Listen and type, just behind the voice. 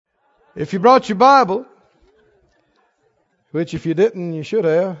If you brought your Bible, which if you didn't, you should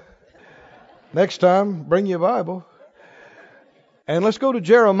have, next time, bring your Bible. And let's go to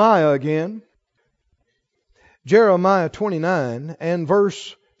Jeremiah again. Jeremiah 29 and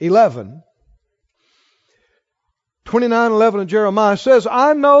verse 11. 29:11 of Jeremiah says,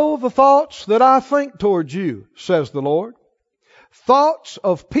 I know the thoughts that I think towards you, says the Lord. Thoughts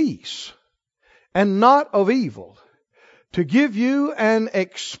of peace and not of evil, to give you an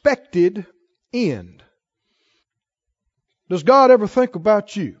expected end. Does God ever think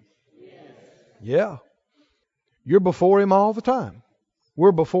about you? Yes. Yeah. You're before Him all the time.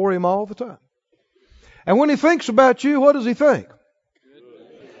 We're before Him all the time. And when He thinks about you, what does He think?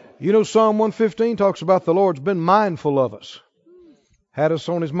 You know, Psalm 115 talks about the Lord's been mindful of us. Had us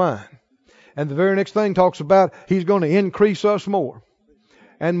on His mind. And the very next thing talks about He's going to increase us more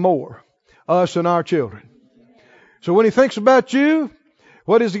and more. Us and our children. So when He thinks about you,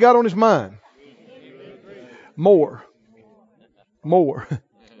 what has He got on His mind? More. More.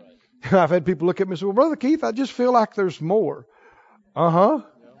 I've had people look at me and say, well, Brother Keith, I just feel like there's more. Uh-huh.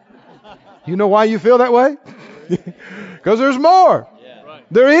 You know why you feel that way? Because there's more.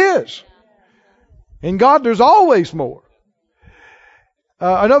 There is. In God, there's always more.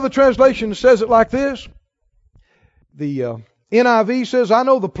 Another translation says it like this. The NIV says, I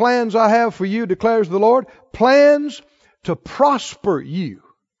know the plans I have for you, declares the Lord. Plans to prosper you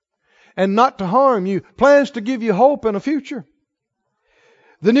and not to harm you. Plans to give you hope and a future.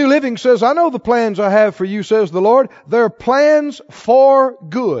 The New Living says, I know the plans I have for you, says the Lord. They're plans for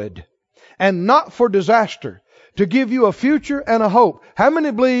good and not for disaster, to give you a future and a hope. How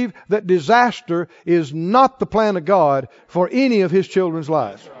many believe that disaster is not the plan of God for any of His children's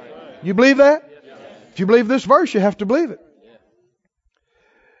lives? You believe that? If you believe this verse, you have to believe it.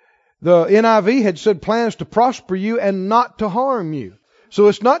 The NIV had said plans to prosper you and not to harm you. So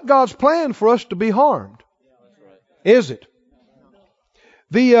it's not God's plan for us to be harmed. Is it?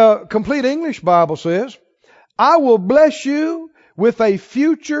 The Complete English Bible says, I will bless you with a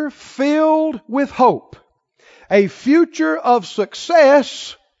future filled with hope. A future of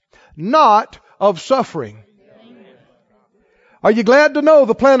success, not of suffering. Are you glad to know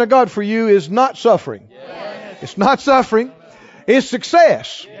the plan of God for you is not suffering? Yes. It's not suffering. It's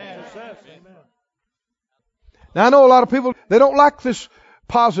success. Yes. Now I know a lot of people, they don't like this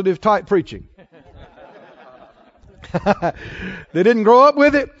positive type preaching. They didn't grow up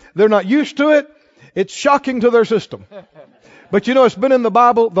with it. They're not used to it. It's shocking to their system. But you know, it's been in the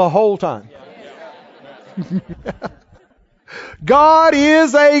Bible the whole time. God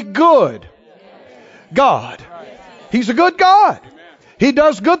is a good God. He's a good God. He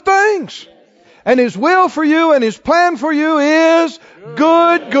does good things. And His will for you and His plan for you is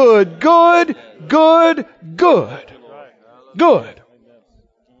good, good, good, good, good. Good.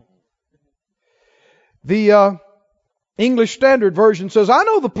 The English Standard Version says, I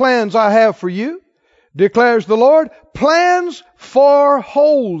know the plans I have for you, declares the Lord, plans for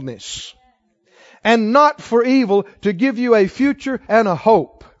wholeness and not for evil, to give you a future and a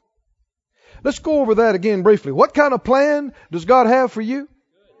hope. Let's go over that again briefly. What kind of plan does God have for you?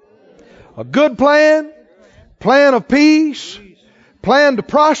 A good plan, plan of peace, plan to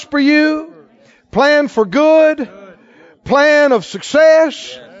prosper you, plan for good, plan of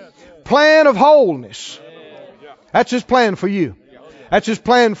success, plan of wholeness. That's His plan for you. That's His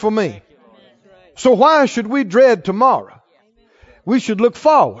plan for me. So why should we dread tomorrow? We should look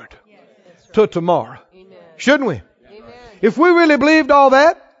forward to tomorrow. Shouldn't we? If we really believed all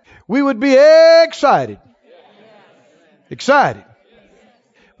that, we would be excited. Excited.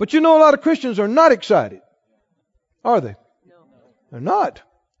 But you know, a lot of Christians are not excited. Are they? They're not.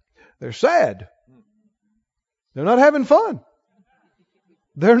 They're sad. They're not having fun.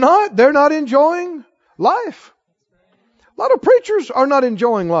 They're not enjoying life. A lot of preachers are not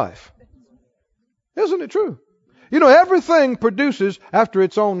enjoying life. Isn't it true? You know, everything produces after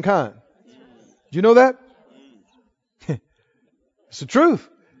its own kind. Do you know that? It's the truth.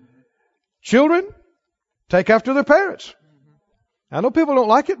 Children take after their parents. I know people don't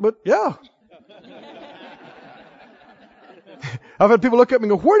like it, but yeah. I've had people look at me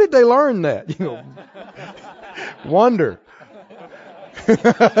and go, where did they learn that? You know, wonder.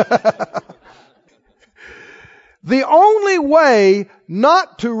 The only way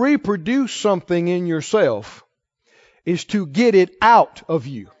not to reproduce something in yourself is to get it out of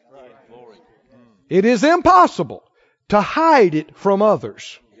you. It is impossible to hide it from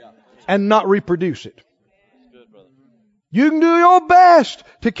others and not reproduce it. You can do your best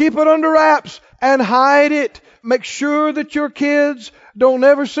to keep it under wraps and hide it. Make sure that your kids don't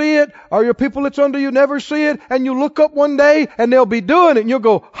ever see it, or your people that's under you never see it, and you look up one day and they'll be doing it and you'll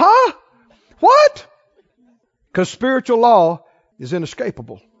go, huh? What? Because spiritual law is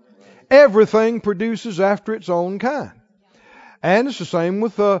inescapable. Everything produces after its own kind. And it's the same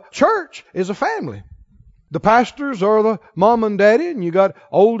with the church as a family. The pastors are the mom and daddy, and you got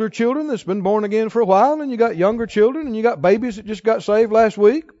older children that's been born again for a while, and you got younger children, and you got babies that just got saved last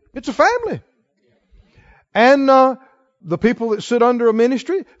week. It's a family. And the people that sit under a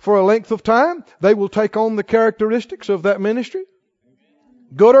ministry for a length of time, they will take on the characteristics of that ministry,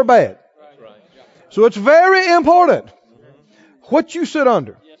 good or bad. So it's very important what you sit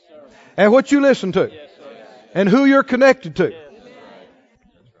under and what you listen to and who you're connected to.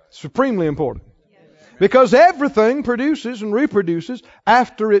 Supremely important. Because everything produces and reproduces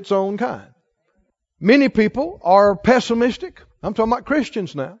after its own kind. Many people are pessimistic. I'm talking about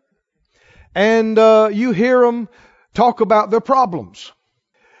Christians now. And you hear them talk about their problems.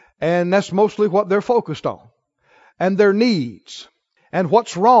 And that's mostly what they're focused on. And their needs. And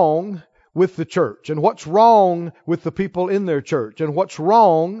what's wrong with the church. And what's wrong with the people in their church. And what's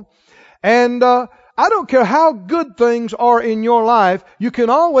wrong. And I don't care how good things are in your life, you can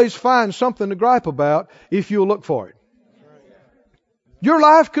always find something to gripe about if you'll look for it. Your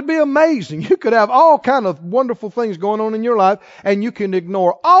life could be amazing. You could have all kind of wonderful things going on in your life, and you can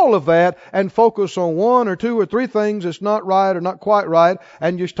ignore all of that and focus on one or two or three things that's not right or not quite right,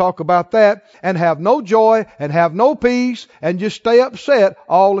 and just talk about that and have no joy and have no peace and just stay upset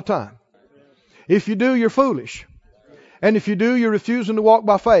all the time. If you do, you're foolish. And if you do, you're refusing to walk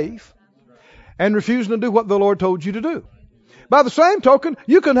by faith. And refusing to do what the Lord told you to do. By the same token,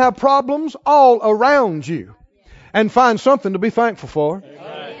 you can have problems all around you and find something to be thankful for.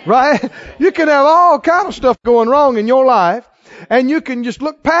 Right? You can have all kind of stuff going wrong in your life, and you can just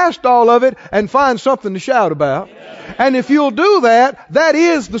look past all of it and find something to shout about. And if you'll do that, that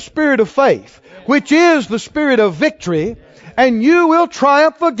is the spirit of faith, which is the spirit of victory, and you will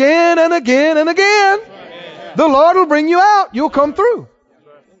triumph again and again and again. The Lord will bring you out. You'll come through.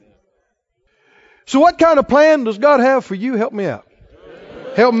 So what kind of plan does God have for you? Help me out.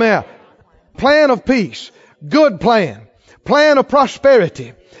 Help me out. Plan of peace. Good plan. Plan of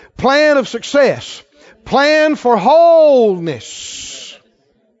prosperity. Plan of success. Plan for wholeness.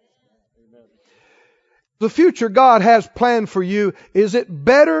 The future God has planned for you, is it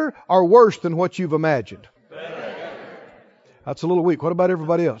better or worse than what you've imagined? Better. That's a little weak. What about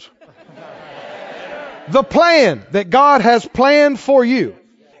everybody else? The plan that God has planned for you,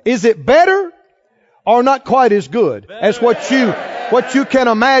 is it better or not quite as good as what you can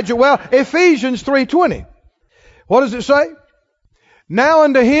imagine? Well, Ephesians 3:20. What does it say? Now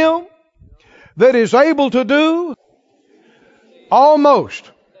unto Him that is able to do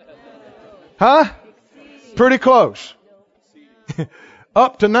almost. Huh? Pretty close.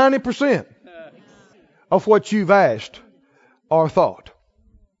 Up to 90% of what you've asked or thought.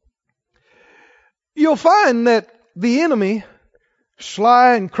 You'll find that the enemy,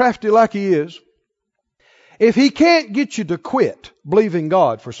 sly and crafty like he is, if he can't get you to quit believing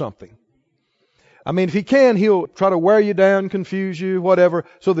God for something, I mean, if he can, he'll try to wear you down, confuse you, whatever,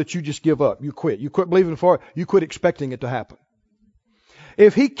 so that you just give up. You quit. You quit believing for it. You quit expecting it to happen.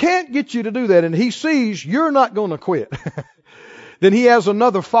 If he can't get you to do that and he sees you're not going to quit, then he has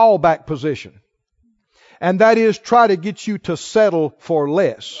another fallback position. And that is try to get you to settle for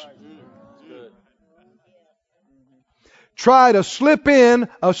less. Try to slip in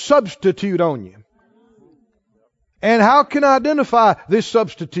a substitute on you. And how can I identify this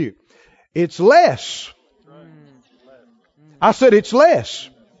substitute? It's less. I said it's less.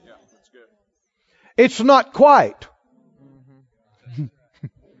 It's not quite.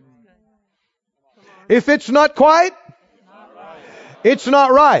 If it's not quite, it's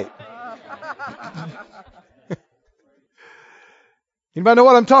not right. Anybody know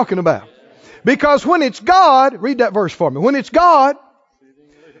what I'm talking about? Because when it's God, read that verse for me. When it's God,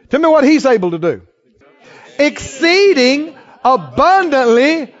 tell me what He's able to do. Exceeding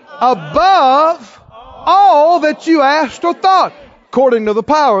abundantly above all that you asked or thought, according to the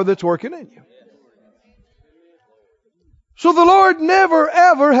power that's working in you. So the Lord never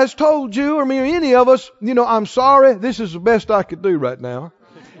ever has told you, or me or any of us, I'm sorry, this is the best I could do right now.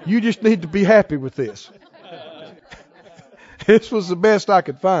 You just need to be happy with this. This was the best I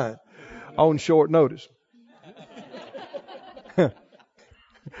could find on short notice.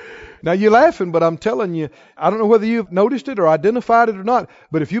 Now you're laughing, but I'm telling you, I don't know whether you've noticed it or identified it or not,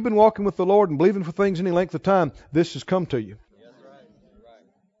 but if you've been walking with the Lord and believing for things any length of time, this has come to you.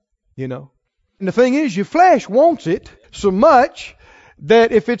 And the thing is, your flesh wants it so much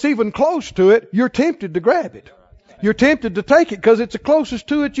that if it's even close to it, you're tempted to grab it. You're tempted to take it because it's the closest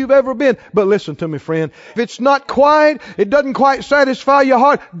to it you've ever been. But listen to me, friend. If it's not quite, it doesn't quite satisfy your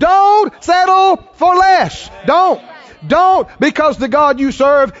heart, don't settle for less. Don't. Don't, because the God you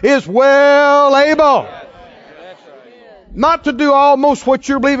serve is well able. Not to do almost what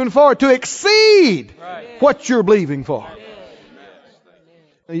you're believing for, to exceed what you're believing for.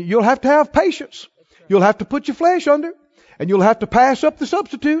 You'll have to have patience. You'll have to put your flesh under, and you'll have to pass up the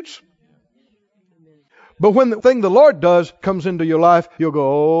substitutes. But when the thing the Lord does comes into your life, you'll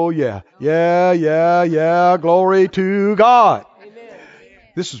go, oh yeah, glory to God.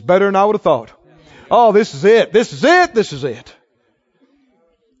 This is better than I would have thought. Oh, this is it.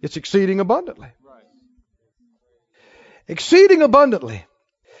 It's exceeding abundantly. Exceeding abundantly.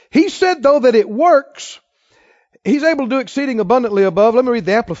 He said, though, that it works. He's able to do exceeding abundantly above. Let me read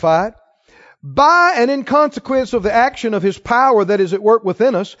the Amplified. By and in consequence of the action of His power that is at work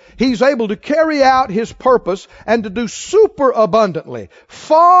within us, He's able to carry out His purpose and to do super abundantly,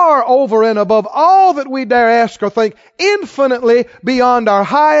 far over and above all that we dare ask or think, infinitely beyond our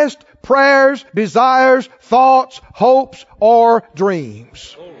highest prayers, desires, thoughts, hopes, or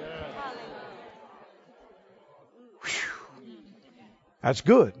dreams. That's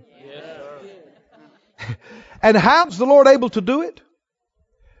good. And how's the Lord able to do it?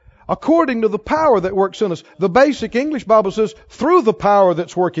 According to the power that works in us. The basic English Bible says, through the power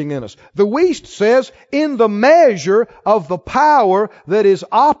that's working in us. The Wuest says, in the measure of the power that is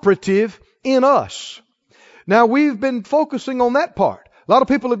operative in us. Now, we've been focusing on that part. A lot of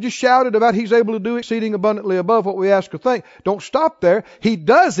people have just shouted about He's able to do exceeding abundantly above what we ask or think. Don't stop there. He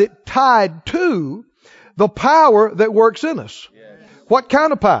does it tied to the power that works in us. Yes. What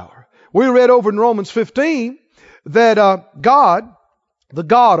kind of power? We read over in Romans 15 that God, the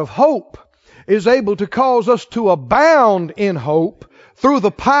God of hope, is able to cause us to abound in hope through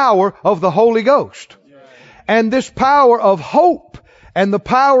the power of the Holy Ghost. And this power of hope and the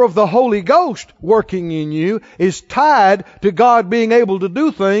power of the Holy Ghost working in you is tied to God being able to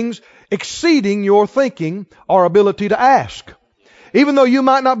do things exceeding your thinking or ability to ask. Even though you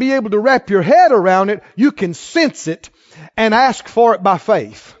might not be able to wrap your head around it, you can sense it and ask for it by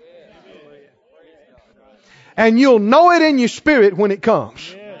faith. And you'll know it in your spirit when it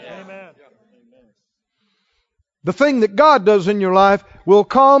comes. The thing that God does in your life will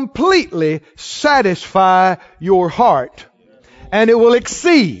completely satisfy your heart. And it will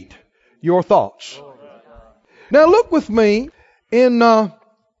exceed your thoughts. Now look with me in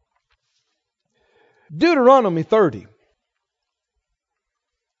Deuteronomy 30.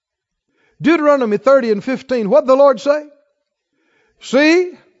 Deuteronomy 30 and 15. What did the Lord say?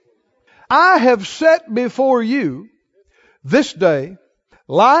 See, I have set before you this day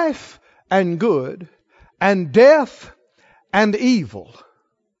life and good and death and evil.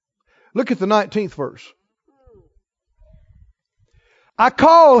 Look at the 19th verse. I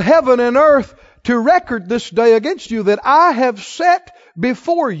call heaven and earth to record this day against you that I have set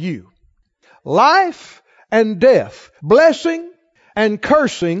before you life and death, blessing and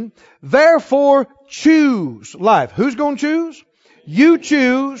cursing. Therefore choose life. Who's going to choose? You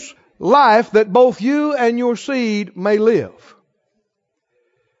choose life that both you and your seed may live.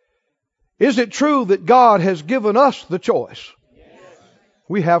 Is it true that God has given us the choice?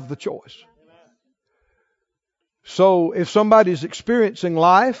 We have the choice. So if somebody's experiencing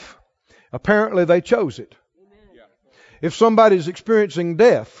life, apparently they chose it. If somebody's experiencing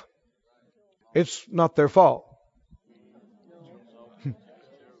death, it's not their fault.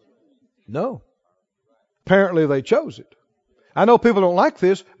 No. Apparently they chose it. I know people don't like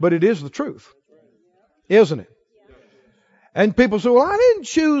this, but it is the truth. Isn't it? And people say, well, I didn't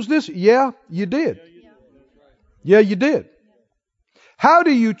choose this. Yeah, you did. Yeah, you did. How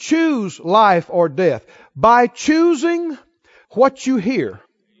do you choose life or death? By choosing what you hear,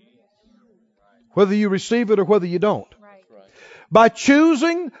 whether you receive it or whether you don't. By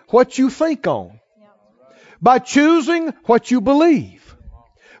choosing what you think on. By choosing what you believe.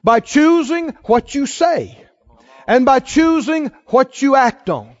 By choosing what you say. And by choosing what you act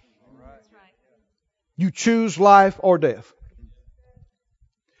on. You choose life or death.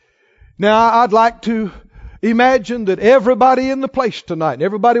 Now, I'd like to imagine that everybody in the place tonight, and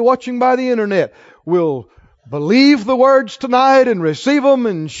everybody watching by the internet, will believe the words tonight and receive them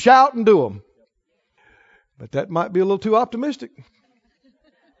and shout and do them. But that might be a little too optimistic.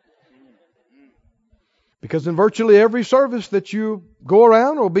 Because in virtually every service that you go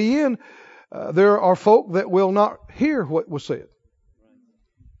around or be in, there are folk that will not hear what was said.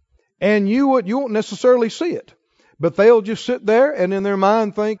 And you won't necessarily see it. But they'll just sit there and in their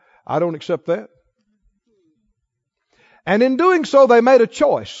mind think, I don't accept that. And in doing so, they made a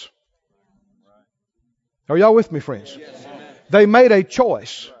choice. Are y'all with me, friends? They made a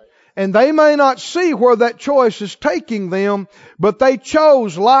choice. And they may not see where that choice is taking them, but they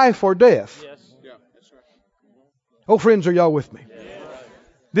chose life or death. Oh, friends, are y'all with me?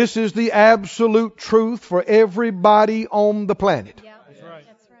 This is the absolute truth for everybody on the planet.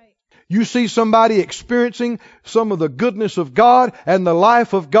 You see somebody experiencing some of the goodness of God and the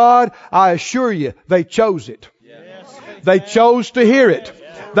life of God, I assure you, they chose it. They chose to hear it.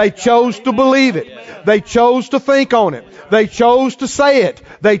 They chose to believe it. They chose to think on it. They chose to say it.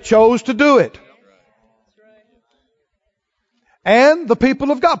 They chose to do it. And the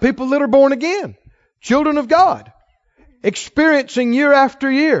people of God, people that are born again, children of God, experiencing year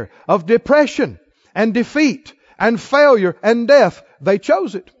after year of depression and defeat and failure and death, they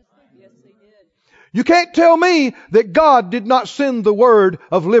chose it. You can't tell me that God did not send the word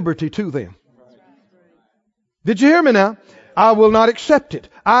of liberty to them. Did you hear me now? I will not accept it.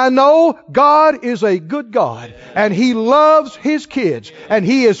 I know God is a good God and He loves His kids and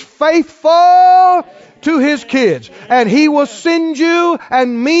He is faithful to His kids and He will send you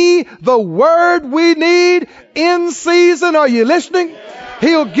and me the word we need in season. Are you listening?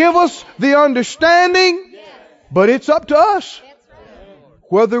 He'll give us the understanding, but it's up to us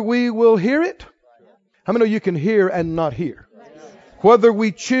whether we will hear it. How many of you can hear and not hear? Whether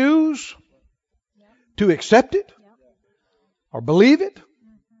we choose to accept it or believe it,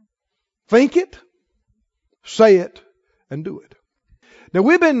 think it, say it, and do it. Now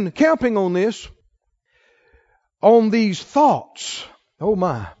we've been camping on this, on these thoughts. Oh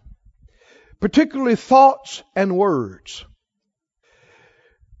my. Particularly thoughts and words.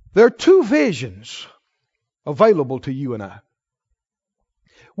 There are two visions available to you and I.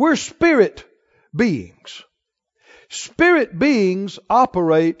 We're spirit beings. Spirit beings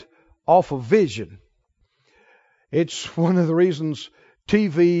operate off of vision. It's one of the reasons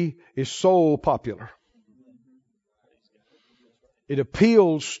TV is so popular. It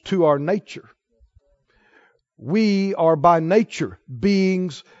appeals to our nature. We are by nature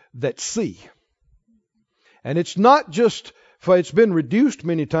beings that see. And it's not just, it's been reduced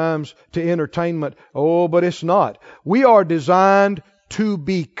many times to entertainment. Oh, but it's not. We are designed to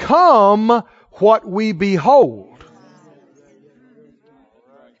become what we behold.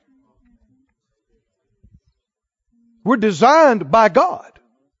 We're designed by God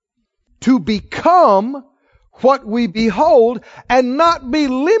to become what we behold and not be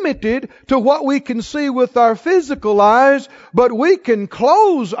limited to what we can see with our physical eyes, but we can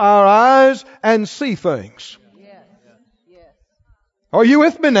close our eyes and see things. Are you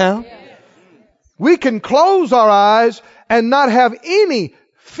with me now? We can close our eyes and not have any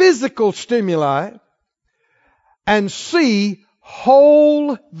physical stimuli and see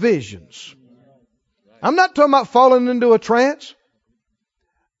whole visions. I'm not talking about falling into a trance.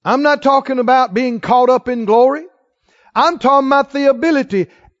 I'm not talking about being caught up in glory. I'm talking about the ability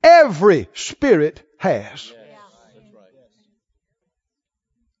every spirit has.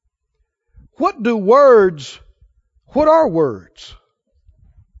 What are words?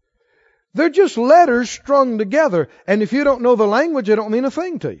 They're just letters strung together. And if you don't know the language, they don't mean a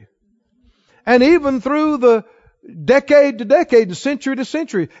thing to you. And even through the decade to decade and century to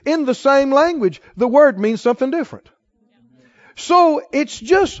century, in the same language, the word means something different. So it's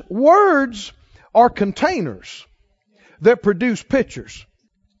just words are containers that produce pictures.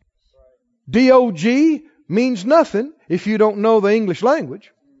 D-O-G means nothing if you don't know the English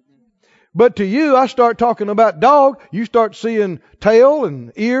language. But to you, I start talking about dog, you start seeing tail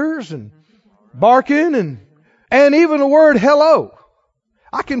and ears and barking and even the word hello.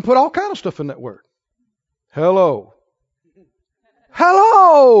 I can put all kind of stuff in that word. Hello.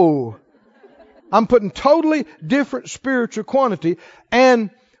 Hello. I'm putting totally different spiritual quantity. And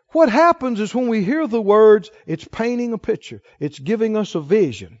what happens is when we hear the words, it's painting a picture. It's giving us a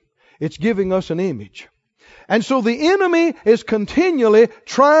vision. It's giving us an image. And so the enemy is continually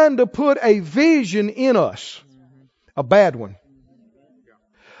trying to put a vision in us. A bad one.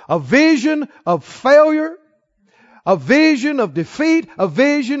 A vision of failure. A vision of defeat. A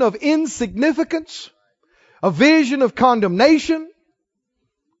vision of insignificance. A vision of condemnation.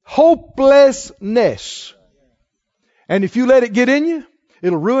 Hopelessness. And if you let it get in you,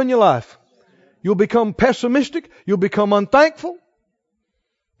 it'll ruin your life. You'll become pessimistic. You'll become unthankful.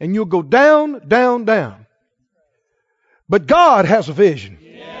 And you'll go down, down, down. But God has a vision.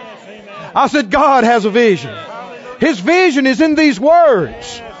 I said God has a vision. His vision is in these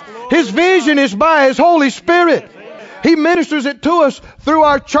words. His vision is by His Holy Spirit. He ministers it to us through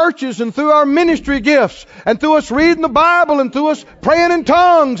our churches and through our ministry gifts and through us reading the Bible and through us praying in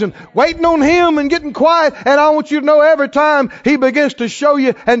tongues and waiting on Him and getting quiet. And I want you to know every time He begins to show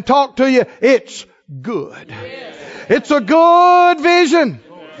you and talk to you, it's good. It's a good vision.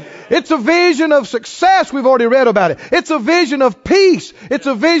 It's a vision of success. We've already read about it. It's a vision of peace. It's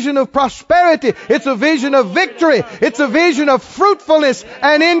a vision of prosperity. It's a vision of victory. It's a vision of fruitfulness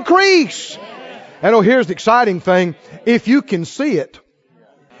and increase. And oh, here's the exciting thing. If you can see it,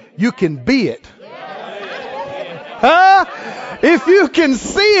 you can be it. Huh? If you can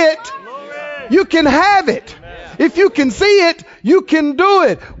see it, you can have it. If you can see it, you can do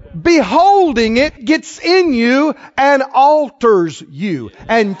it. Beholding it gets in you and alters you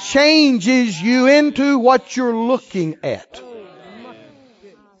and changes you into what you're looking at.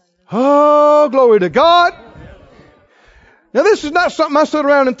 Oh, glory to God. Now, this is not something I sat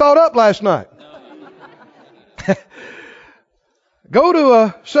around and thought up last night. Go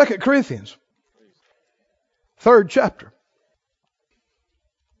to 2 Corinthians, 3rd chapter.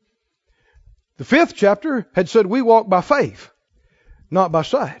 The 5th chapter had said we walk by faith, not by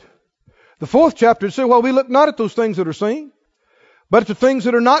sight. The 4th chapter said, well, we look not at those things that are seen, but at the things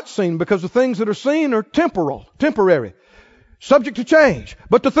that are not seen, because the things that are seen are temporary, subject to change.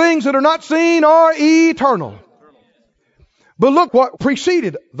 But the things that are not seen are eternal. But look what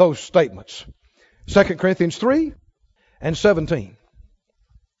preceded those statements. 2 Corinthians 3 and 17.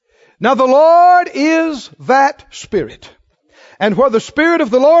 Now the Lord is that Spirit. And where the Spirit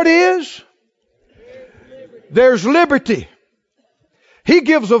of the Lord is, there's liberty. He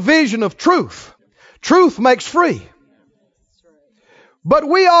gives a vision of truth. Truth makes free. But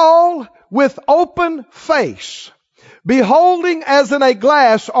we all, with open face, beholding as in a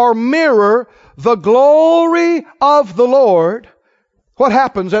glass or mirror the glory of the Lord, what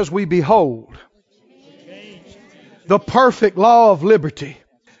happens as we behold? The perfect law of liberty.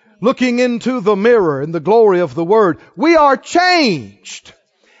 Looking into the mirror in the glory of the Word, we are changed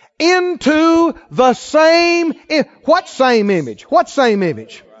into the same, what same image? What same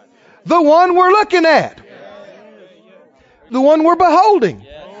image? The one we're looking at. The one we're beholding.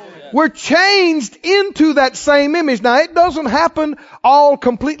 We're changed into that same image. Now, it doesn't happen all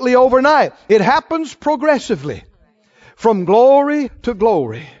completely overnight. It happens progressively, from glory to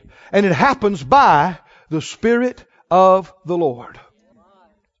glory. And it happens by the Spirit of the Lord.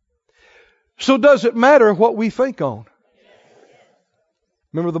 So does it matter what we think on?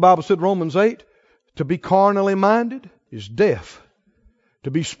 Remember the Bible said, Romans 8, to be carnally minded is death.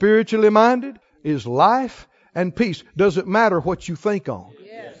 To be spiritually minded is life and peace. Does it matter what you think on?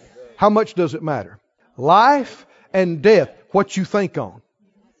 Yes. How much does it matter? Life and death, what you think on.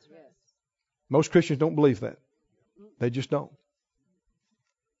 Most Christians don't believe that. They just don't.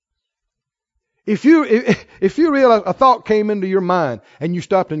 If you realize a thought came into your mind and you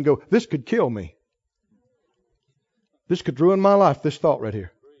stopped and go, this could kill me. This could ruin my life, this thought right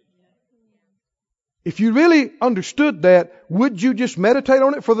here. If you really understood that, would you just meditate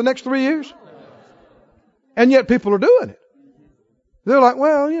on it for the next 3 years? And yet people are doing it. They're like,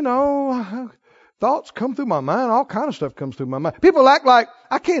 well, you know, thoughts come through my mind. All kind of stuff comes through my mind. People act like,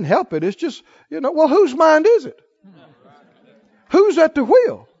 I can't help it. It's just, you know, well, whose mind is it? Who's at the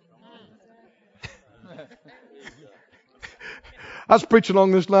wheel? I was preaching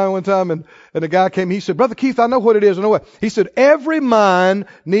along this line one time, and a guy came. He said, Brother Keith, I know what it is. I know what. He said, every mind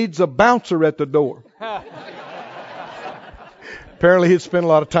needs a bouncer at the door. Apparently, he'd spent a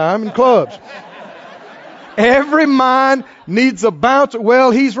lot of time in clubs. Every mind needs a bouncer.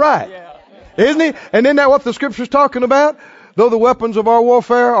 Well, he's right. Isn't he? And isn't that what the Scripture's talking about? Though the weapons of our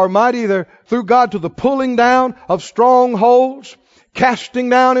warfare are mighty, they're through God to the pulling down of strongholds, casting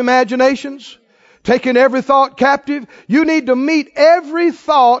down imaginations, taking every thought captive. You need to meet every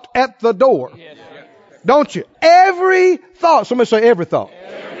thought at the door. Don't you? Every thought. Somebody say every thought.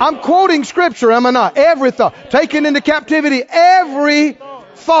 I'm quoting Scripture, am I not? Every thought. Taking into captivity every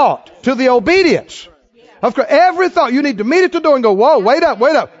thought to the obedience of Christ. Every thought. You need to meet at the door and go, whoa, wait up,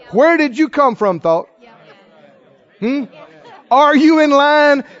 wait up. Where did you come from, thought? Are you in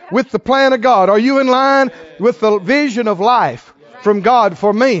line with the plan of God? Are you in line with the vision of life from God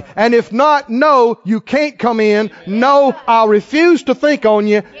for me? And if not, no, you can't come in. No, I'll refuse to think on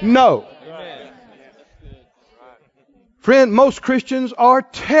you. No. Friend, most Christians are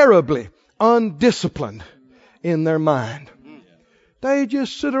terribly undisciplined in their mind. They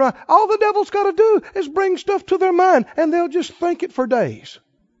just sit around. All the devil's got to do is bring stuff to their mind, and they'll just think it for days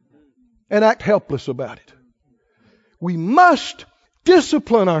and act helpless about it. We must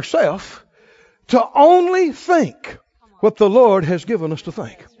discipline ourselves to only think what the Lord has given us to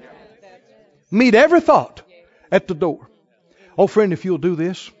think. Meet every thought at the door. Oh, friend, if you'll do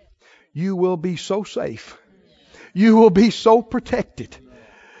this, you will be so safe. You will be so protected.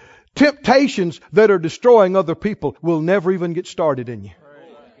 Temptations that are destroying other people will never even get started in you.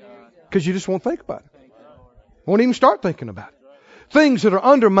 Because you just won't think about it. Won't even start thinking about it. Things that are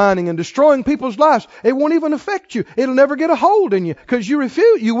undermining and destroying people's lives, it won't even affect you. It'll never get a hold in you because you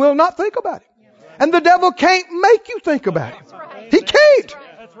refuse. You will not think about it. And the devil can't make you think about it. He can't.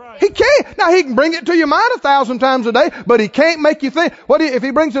 He can't. Now, he can bring it to your mind 1,000 times a day, but he can't make you think. What if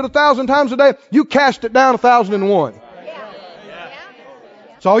he brings it 1,000 times a day? You cast it down 1,001.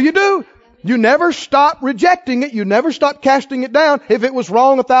 That's all you do. You never stop rejecting it. You never stop casting it down. If it was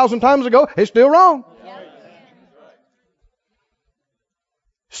wrong 1,000 times ago, it's still wrong.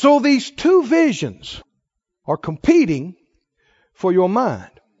 So these two visions are competing for your mind.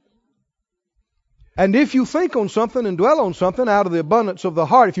 And if you think on something and dwell on something out of the abundance of the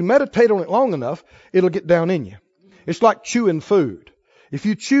heart, if you meditate on it long enough, it'll get down in you. It's like chewing food. If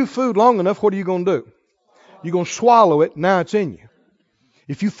you chew food long enough, what are you going to do? You're going to swallow it. Now it's in you.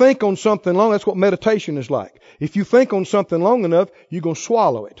 If you think on something long, that's what meditation is like. If you think on something long enough, you're going to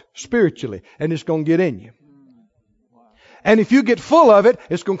swallow it spiritually, and it's going to get in you. And if you get full of it,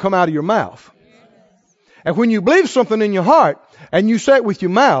 it's going to come out of your mouth. And when you believe something in your heart and you say it with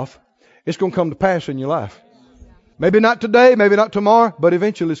your mouth, it's going to come to pass in your life. Maybe not today, maybe not tomorrow, but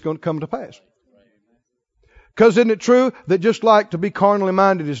eventually it's going to come to pass. Because isn't it true that just like to be carnally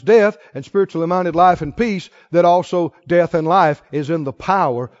minded is death and spiritually minded life and peace, that also death and life is in the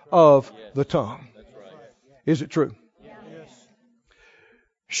power of the tongue? Is it true?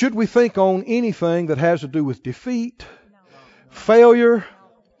 Should we think on anything that has to do with defeat, failure?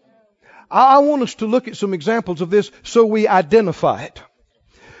 I want us to look at some examples of this so we identify it.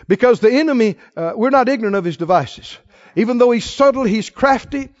 Because the enemy, we're not ignorant of his devices. Even though he's subtle, he's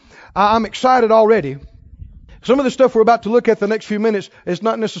crafty, I'm excited already. Some of the stuff we're about to look at the next few minutes is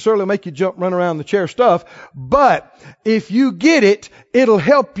not necessarily make you jump, run around the chair stuff. But if you get it, it'll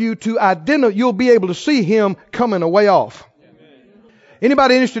help you to identify. You'll be able to see him coming a way off.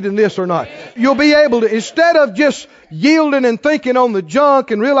 Anybody interested in this or not? You'll be able to, instead of just yielding and thinking on the junk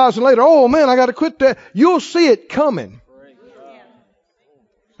and realizing later, oh man, I got to quit that. You'll see it coming.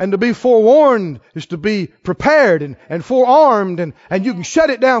 And to be forewarned is to be prepared and forearmed, and you can shut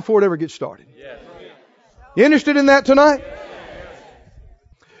it down before it ever gets started. You interested in that tonight?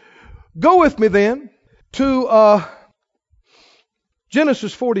 Go with me then to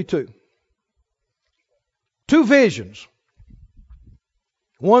Genesis 42. Two visions.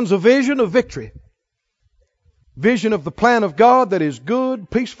 One's a vision of victory. Vision of the plan of God that is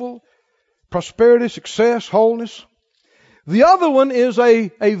good, peaceful, prosperity, success, wholeness. The other one is a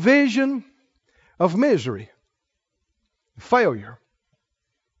vision of misery, failure,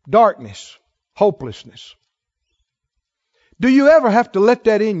 darkness, hopelessness. Do you ever have to let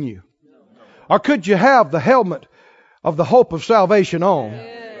that in you? Or could you have the helmet of the hope of salvation on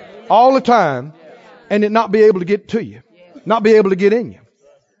all the time and it not be able to get to you? Not be able to get in you?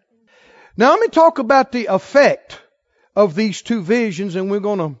 Now let me talk about the effect of these two visions, and we're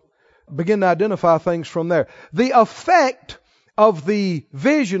going to begin to identify things from there. The effect of the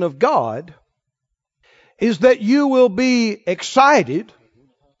vision of God is that you will be excited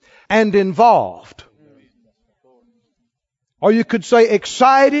and involved. Or you could say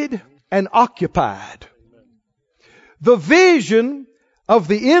excited and occupied. The vision of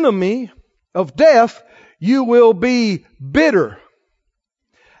the enemy of death, you will be bitter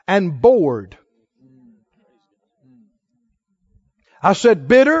and bored. I said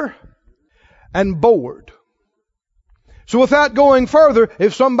bitter and bored. So without going further,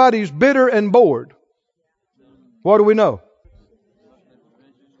 if somebody's bitter and bored, what do we know?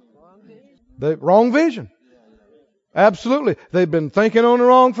 The wrong vision. Absolutely. They've been thinking on the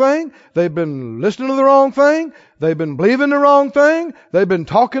wrong thing. They've been listening to the wrong thing. They've been believing the wrong thing. They've been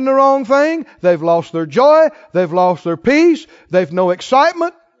talking the wrong thing. They've lost their joy. They've lost their peace. They've no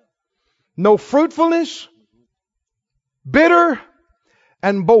excitement, no fruitfulness, bitter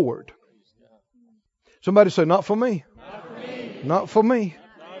and bored. Somebody say, not for me. Not for me. Not for me.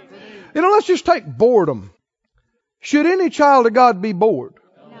 You know, let's just take boredom. Should any child of God be bored?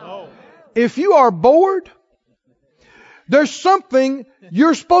 No. If you are bored, there's something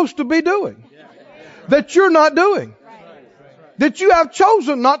you're supposed to be doing that you're not doing, that you have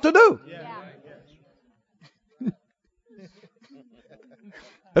chosen not to do.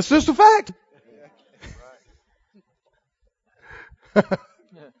 That's just a fact.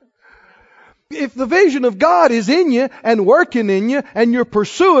 If the vision of God is in you and working in you and you're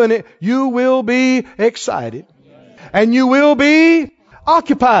pursuing it, you will be excited and you will be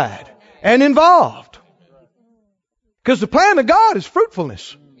occupied and involved. Because the plan of God is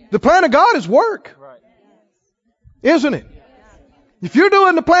fruitfulness. The plan of God is work. Isn't it? If you're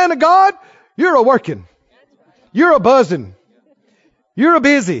doing the plan of God, you're a working. You're a buzzing. You're a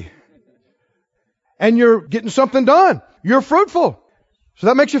busy. and you're getting something done. You're fruitful. So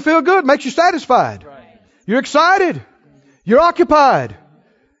that makes you feel good, makes you satisfied. You're excited. You're occupied.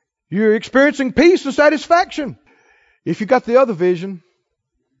 You're experiencing peace and satisfaction. If you got the other vision,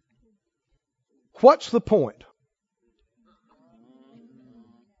 what's the point?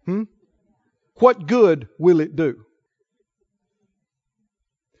 What good will it do?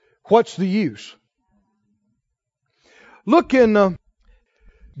 What's the use? Look in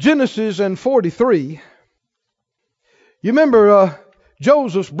Genesis and 43. You remember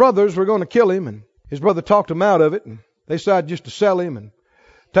Joseph's brothers were going to kill him, and his brother talked him out of it, and they decided just to sell him and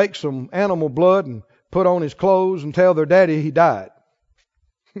take some animal blood and put on his clothes and tell their daddy he died.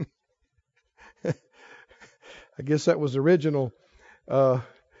 I guess that was the original,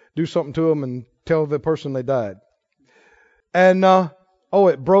 do something to him and tell the person they died. And,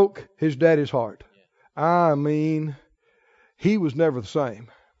 it broke his daddy's heart. I mean, he was never the same.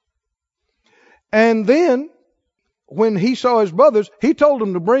 And then, when he saw his brothers, he told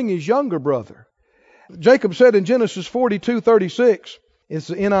them to bring his younger brother. Jacob said in Genesis 42:36, it's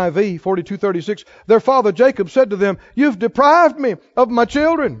the NIV 42:36, their father Jacob said to them, "You've deprived me of my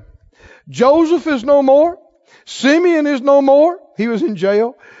children. Joseph is no more. Simeon is no more." He was in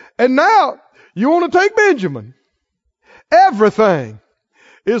jail. "And now you want to take Benjamin. Everything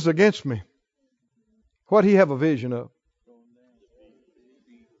is against me." What do you have a vision of?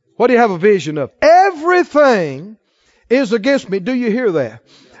 What do you have a vision of? Everything is against me. Do you hear that?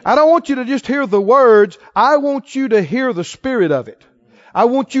 I don't want you to just hear the words. I want you to hear the spirit of it. I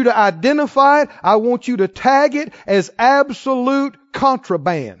want you to identify it. I want you to tag it as absolute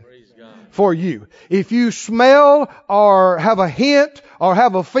contraband for you. If you smell or have a hint or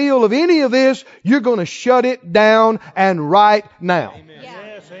have a feel of any of this, you're going to shut it down and right now.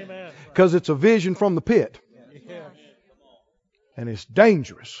 Because it's a vision from the pit. And it's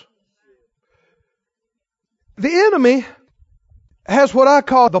dangerous. The enemy has what I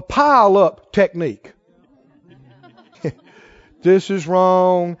call the pile-up technique. This is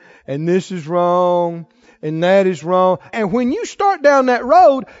wrong, and this is wrong, and that is wrong. And when you start down that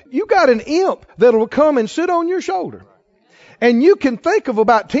road, you got an imp that'll come and sit on your shoulder. And you can think of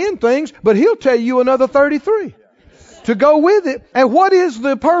about 10 things, but he'll tell you another 33 to go with it. And what is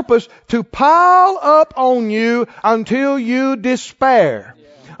the purpose? To pile up on you until you despair,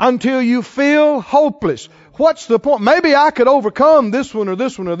 until you feel hopeless. What's the point? Maybe I could overcome this one or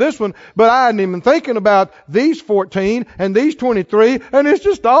this one or this one, but I hadn't even thinking about these 14 and these 23, and it's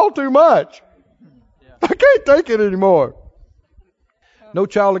just all too much. I can't take it anymore. No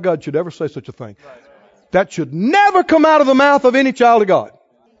child of God should ever say such a thing. That should never come out of the mouth of any child of God.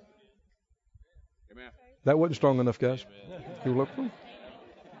 That wasn't strong enough, guys. You look for me?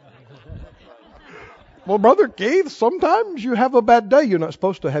 Well, Brother Keith, sometimes you have a bad day. You're not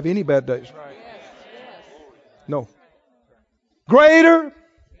supposed to have any bad days. No. Greater.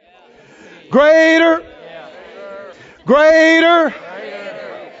 Greater. Greater.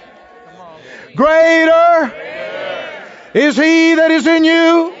 Greater is He that is in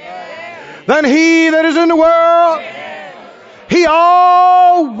you than he that is in the world. He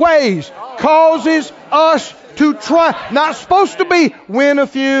always causes us to try. Not supposed to be win a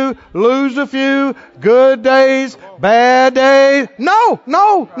few, lose a few, good days, bad days. No.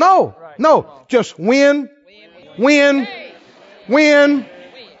 Just win.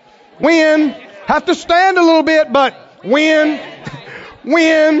 Have to stand a little bit, but win.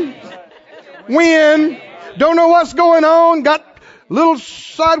 Don't know what's going on. Got a little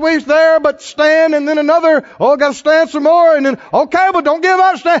sideways there, but stand, and then another. Oh, got to stand some more, and then okay, but don't give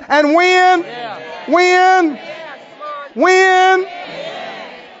up. Stand and win.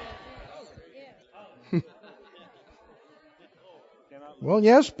 Well,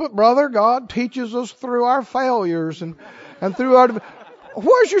 yes, but brother, God teaches us through our failures and through our.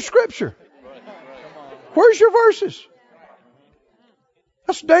 Where's your scripture? Where's your verses?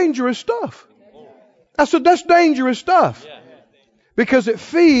 That's dangerous stuff. That's dangerous stuff. Because it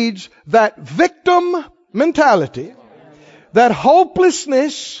feeds that victim mentality, that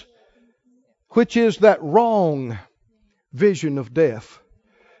hopelessness, which is that wrong vision of death.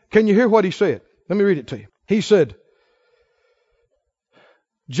 Can you hear what he said? Let me read it to you. He said,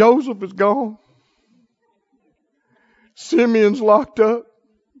 Joseph is gone. Simeon's locked up.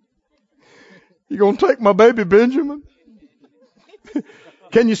 You going to take my baby Benjamin?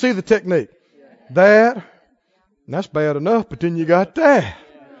 Can you see the technique? That's bad enough, but then you got that.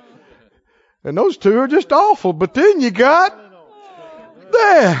 And those two are just awful, but then you got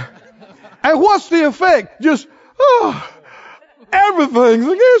that. And what's the effect? Just, everything's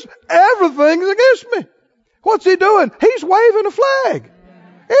against me. What's he doing? He's waving a flag.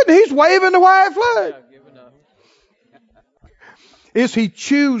 And he's waving the white flag. Is he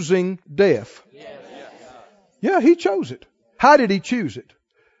choosing death? Yeah, he chose it. How did he choose it?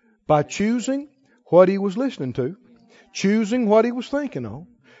 By choosing what he was listening to, choosing what he was thinking on,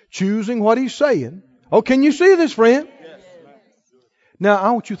 choosing what he's saying. Oh, can you see this, friend? Now,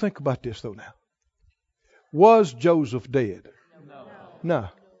 I want you to think about this, though, now. Was Joseph dead? No.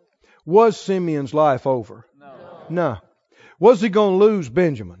 Was Simeon's life over? No. Was he going to lose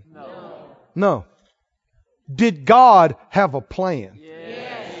Benjamin? No. Did God have a plan?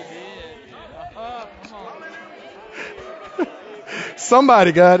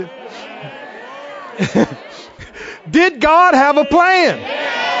 Somebody got it. Did God have a plan?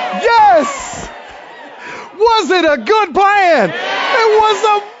 Yes. Was it a good plan? It was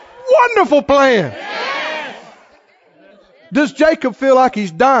a wonderful plan. Does Jacob feel like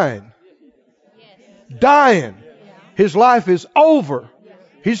he's dying? Dying. His life is over.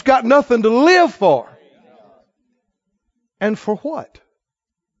 He's got nothing to live for. And for what?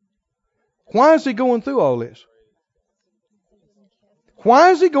 Why is he going through all this?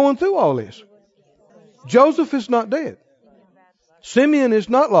 Why is he going through all this? Joseph is not dead. Simeon is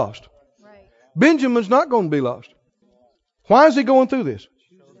not lost. Benjamin's not going to be lost. Why is he going through this?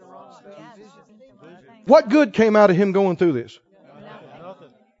 What good came out of him going through this?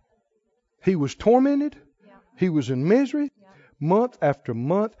 He was tormented. He was in misery month after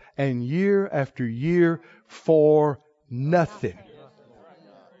month and year after year for nothing.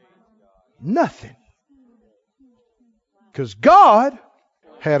 Nothing. Because God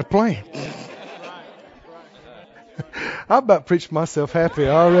had a plan. I about preached myself happy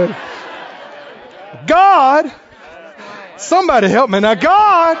already. God, somebody help me now.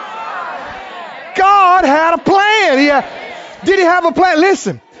 God had a plan. Did he have a plan?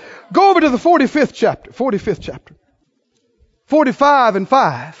 Listen, go over to the 45th chapter. 45 and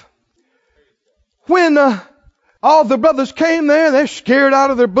 5. When all the brothers came there, they're scared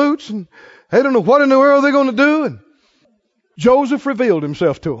out of their boots and they don't know what in the world they're going to do. And Joseph revealed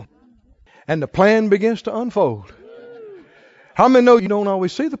himself to them. And the plan begins to unfold. How many know you don't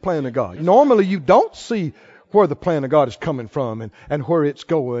always see the plan of God? Normally you don't see where the plan of God is coming from and where it's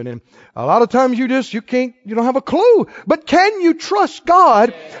going. And a lot of times you don't have a clue. But can you trust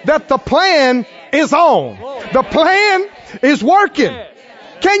God that the plan is on? The plan is working.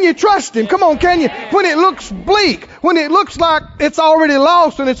 Can you trust Him? Come on, can you? When it looks bleak, when it looks like it's already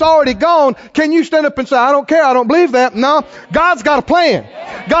lost and it's already gone, can you stand up and say, I don't care, I don't believe that? No, God's got a plan.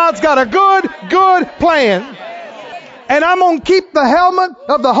 God's got a good plan. And I'm going to keep the helmet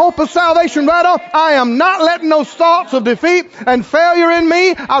of the hope of salvation right on. I am not letting those thoughts of defeat and failure in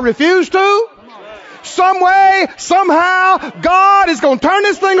me. I refuse to. Some way, somehow, God is going to turn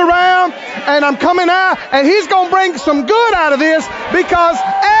this thing around and I'm coming out and He's going to bring some good out of this because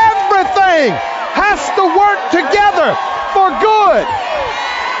everything has to work together for good.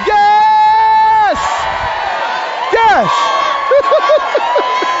 Yes! Yes!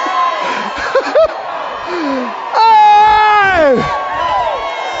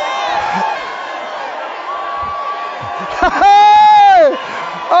 Hey!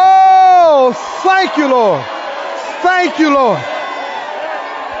 Oh, thank you, Lord. Thank you, Lord.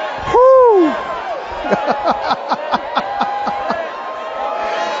 Whew.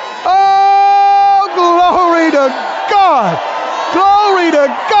 Oh, glory to God. Glory to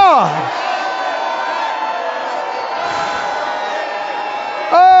God.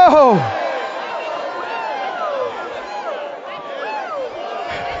 Oh.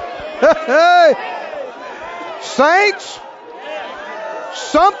 Hey. Saints,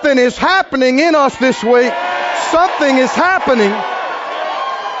 something is happening in us this week. Something is happening.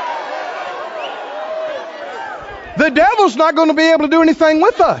 The devil's not going to be able to do anything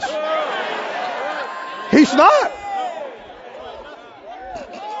with us. He's not.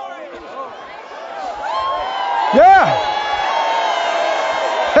 Yeah.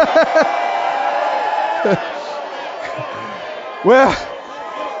 Well,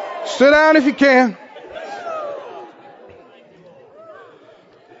 sit down if you can.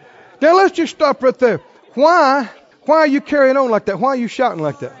 Now let's just stop right there. Why are you carrying on like that? Why are you shouting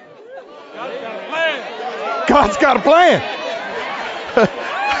like that? God's got a plan.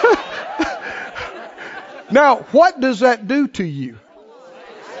 Now, what does that do to you?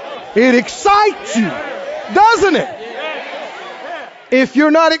 It excites you, doesn't it? If you're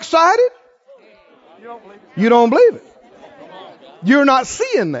not excited, you don't believe it. You're not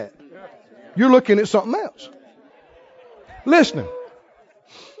seeing that. You're looking at something else. Listening.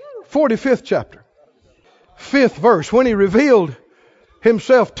 45th chapter, 5th verse. When he revealed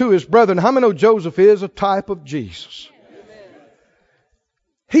himself to his brethren, how many know Joseph is a type of Jesus?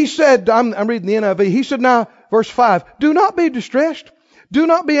 He said, I'm reading the NIV. He said, now, verse 5, do not be distressed. Do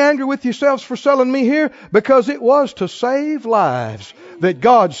not be angry with yourselves for selling me here, because it was to save lives that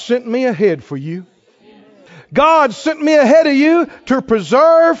God sent me ahead for you. God sent me ahead of you to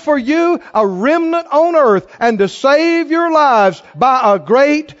preserve for you a remnant on earth and to save your lives by a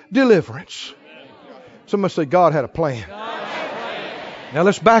great deliverance. Somebody say, God had a plan. Now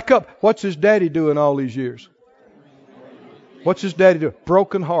let's back up. What's his daddy doing all these years? What's his daddy doing?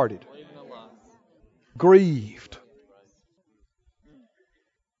 Broken-hearted. Grieved.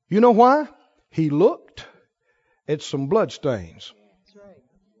 You know why? He looked at some blood stains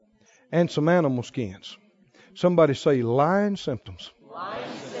and some animal skins. Somebody say lying symptoms.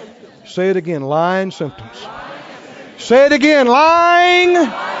 Say it again, lying symptoms. Say it again, lying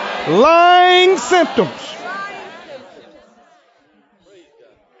symptoms.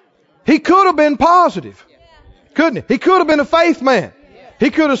 He could have been positive, couldn't he? He could have been a faith man. He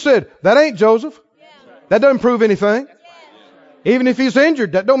could have said, that ain't Joseph. That doesn't prove anything. Even if he's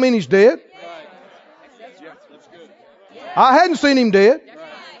injured, that don't mean he's dead. I hadn't seen him dead.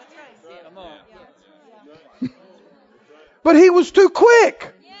 But he was too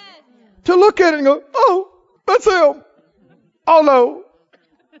quick to look at it and go, oh, that's him. Oh, no.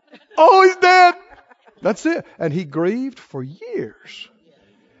 Oh, he's dead. That's it. And he grieved for years.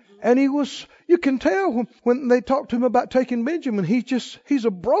 And you can tell when they talked to him about taking Benjamin, he's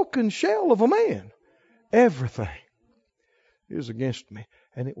a broken shell of a man. Everything is against me.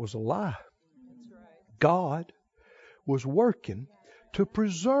 And it was a lie. God was working to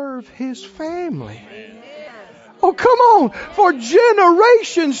preserve his family. Oh, come on. For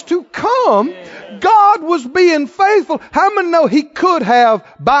generations to come, God was being faithful. How many know he could have,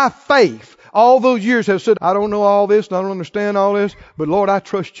 by faith, all those years have said, I don't know all this and I don't understand all this, but Lord, I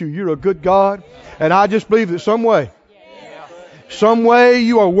trust you. You're a good God. And I just believe that some way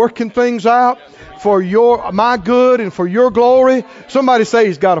you are working things out for my good and for your glory. Somebody say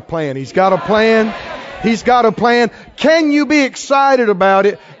he's got a plan. He's got a plan. He's got a plan. Can you be excited about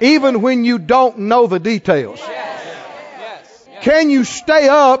it even when you don't know the details? Can you stay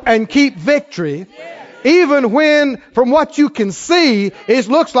up and keep victory even when, from what you can see, it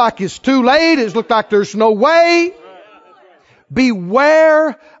looks like it's too late, it looks like there's no way?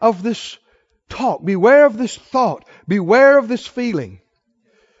 Beware of this talk. Beware of this thought. Beware of this feeling.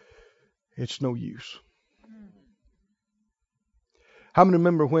 It's no use. How many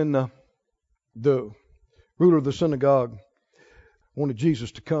remember when the ruler of the synagogue wanted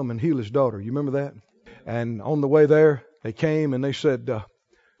Jesus to come and heal his daughter? You remember that? And on the way there, they came and they said,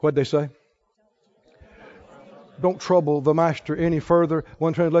 what'd they say? Don't trouble the master any further.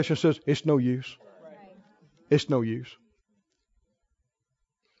 One translation says, it's no use. It's no use.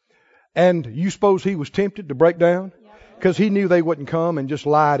 And you suppose he was tempted to break down? Because he knew they wouldn't come and just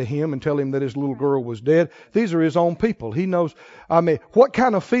lie to him and tell him that his little girl was dead. These are his own people. He knows, what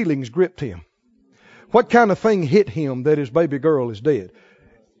kind of feelings gripped him? What kind of thing hit him that his baby girl is dead?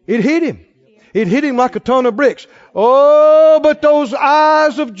 It hit him. It hit him like a ton of bricks. Oh, but those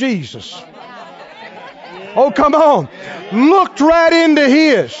eyes of Jesus. Oh, come on. Looked right into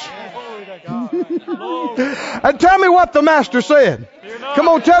his. And tell me what the master said. Come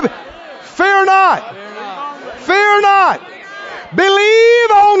on, tell me. Fear not. Fear not.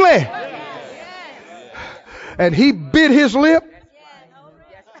 Believe only. And he bit his lip.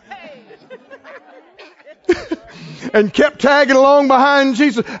 And kept tagging along behind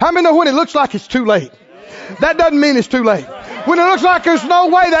Jesus. How many know when it looks like it's too late? That doesn't mean it's too late. When it looks like there's no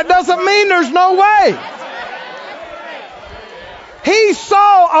way, that doesn't mean there's no way. He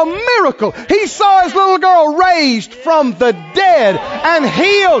saw a miracle. He saw his little girl raised from the dead and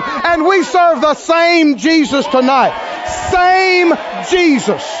healed. And we serve the same Jesus tonight. Same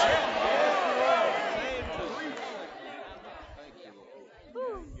Jesus.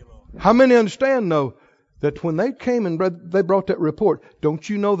 How many understand, though, that when they came and they brought that report, don't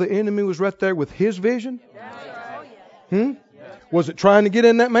you know the enemy was right there with his vision? Was it trying to get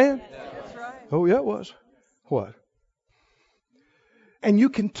in that man? Oh, yeah, it was. What? And you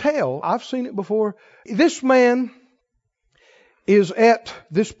can tell, I've seen it before, this man is at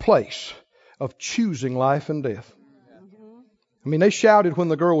this place of choosing life and death. I mean, they shouted when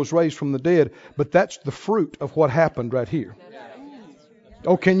the girl was raised from the dead, but that's the fruit of what happened right here.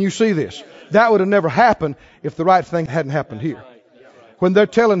 Oh, can you see this? That would have never happened if the right thing hadn't happened here. When they're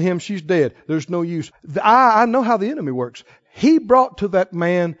telling him she's dead, there's no use. I know how the enemy works. He brought to that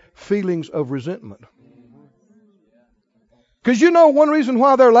man feelings of resentment. Because you know one reason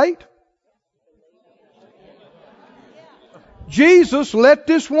why they're late? Jesus let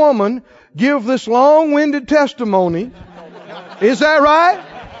this woman give this long-winded testimony. Is that right?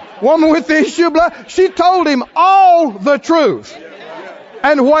 woman with the issue of blood. She told him all the truth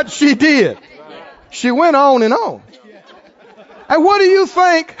and what she did. She went on and on. And what do you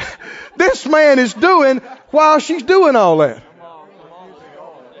think this man is doing while she's doing all that?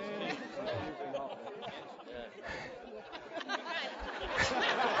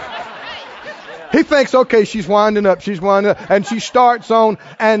 He thinks, okay, she's winding up, and she starts on,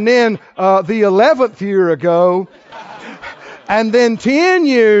 and then the 11th year ago, and then 10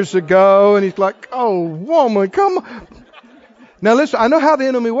 years ago, and he's like, oh, woman, come on. Now listen, I know how the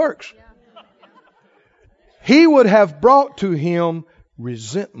enemy works. He would have brought to him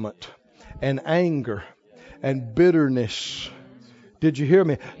resentment and anger and bitterness. Did you hear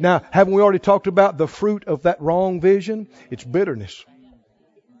me? Now, haven't we already talked about the fruit of that wrong vision? It's bitterness.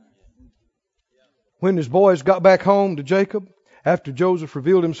 When his boys got back home to Jacob, after Joseph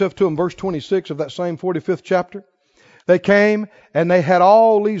revealed himself to him, verse 26 of that same 45th chapter, they came and they had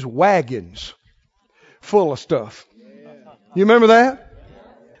all these wagons full of stuff. You remember that?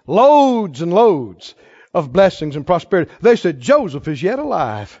 Loads and loads of blessings and prosperity. They said, Joseph is yet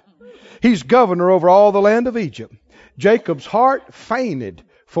alive. He's governor over all the land of Egypt. Jacob's heart fainted,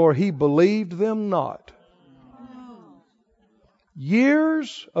 for he believed them not.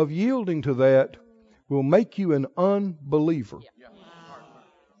 Years of yielding to that will make you an unbeliever.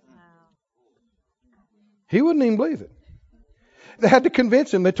 He wouldn't even believe it. They had to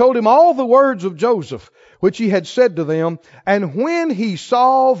convince him. They told him all the words of Joseph, which he had said to them. And when he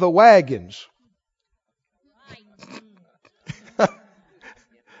saw the wagons,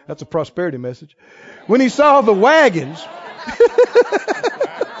 that's a prosperity message. When he saw the wagons,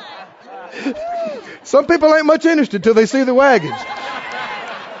 some people ain't much interested till they see the wagons.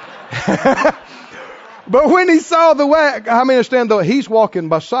 But when he saw the wagon, I understand though, he's walking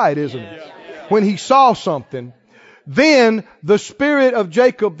by sight, isn't he? When he saw something, then the spirit of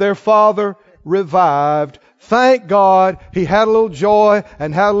Jacob, their father, revived. Thank God he had a little joy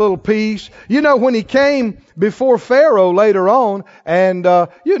and had a little peace. You know, when he came before Pharaoh later on, and,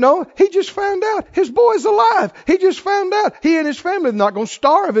 he just found out his boy's alive. He just found out he and his family are not going to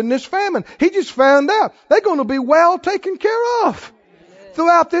starve in this famine. He just found out they're going to be well taken care of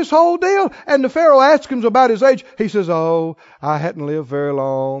throughout this whole deal. And the Pharaoh asked him about his age. He says, oh, I hadn't lived very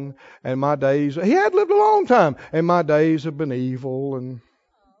long, and my days, he had lived a long time, and my days have been evil. And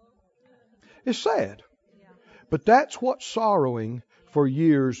it's sad. But that's what sorrowing for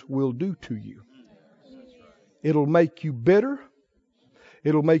years will do to you. It'll make you bitter.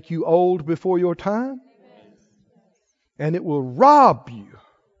 It'll make you old before your time. And it will rob you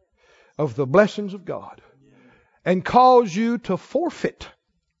of the blessings of God and cause you to forfeit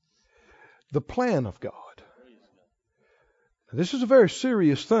the plan of God. This is a very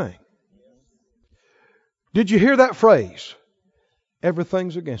serious thing. Did you hear that phrase?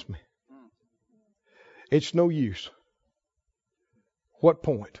 Everything's against me. It's no use. What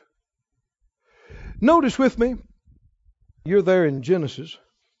point? Notice with me, you're there in Genesis.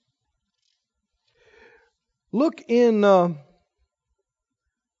 Look in,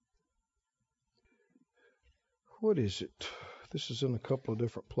 what is it? This is in a couple of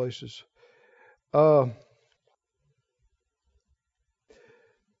different places. 1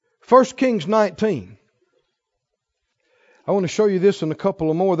 Kings 19. I want to show you this and a couple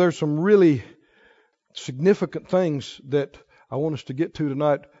of more. There's some really significant things that I want us to get to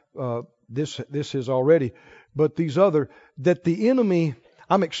tonight. This is already, but these other, that the enemy,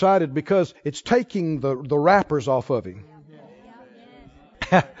 I'm excited because it's taking the wrappers off of him.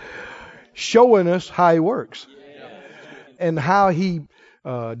 Showing us how he works. And how he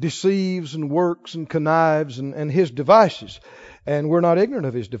deceives and works and connives and his devices. And we're not ignorant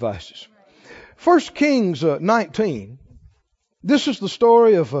of his devices. 1 Kings 19. This is the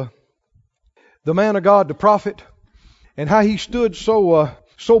story of the man of God, the prophet, and how he stood so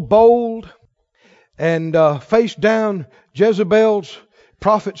bold and faced down Jezebel's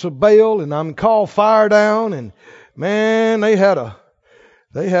prophets of Baal, and called fire down, and man, they had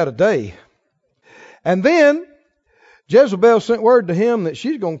a day. And then Jezebel sent word to him that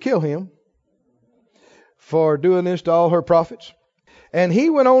she's going to kill him for doing this to all her prophets. And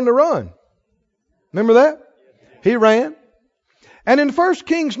he went on to run. Remember that? He ran. And in 1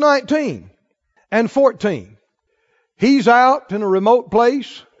 Kings 19 and 14, he's out in a remote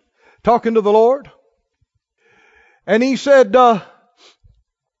place talking to the Lord. And he said, I've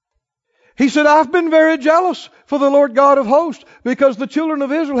been very jealous for the Lord God of hosts, because the children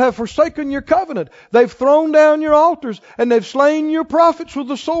of Israel have forsaken your covenant. They've thrown down your altars, and they've slain your prophets with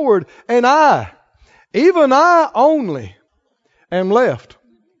the sword. And I, even I only, am left.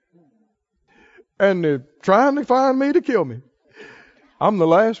 And they're trying to find me to kill me. I'm the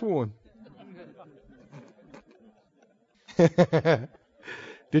last one. Did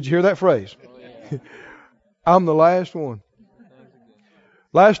you hear that phrase? I'm the last one.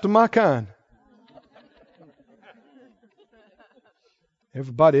 Last of my kind.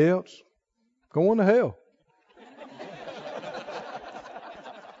 Everybody else going to hell.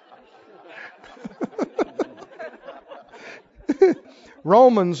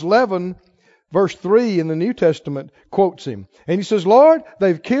 Romans 11, verse 3 in the New Testament quotes him. And he says, Lord,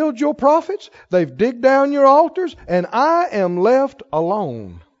 they've killed your prophets, they've digged down your altars, and I am left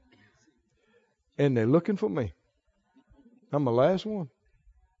alone. And they're looking for me. I'm the last one.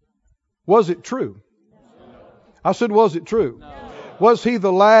 Was it true? I said, was it true? No. Was he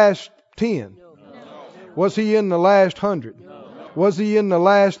the last 10? No. Was he in the last 100? No. Was he in the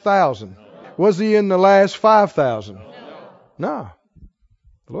last 1,000? No. Was he in the last 5,000? No.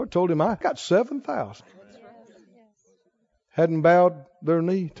 The Lord told him, I got 7,000. Hadn't bowed their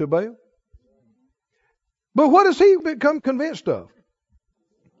knee to Baal. But what has he become convinced of?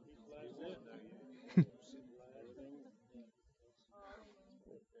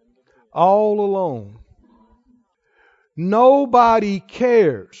 All alone. Nobody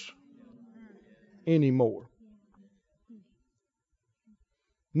cares anymore.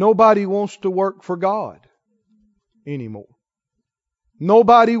 Nobody wants to work for God anymore.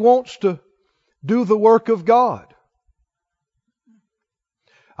 Nobody wants to do the work of God.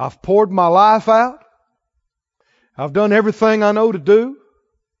 I've poured my life out. I've done everything I know to do.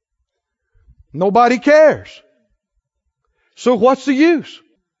 Nobody cares. So what's the use?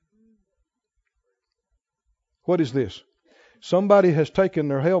 What is this? Somebody has taken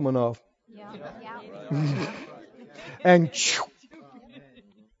their helmet off. And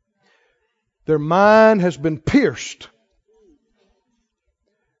their mind has been pierced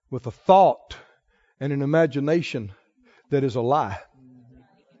with a thought and an imagination that is a lie.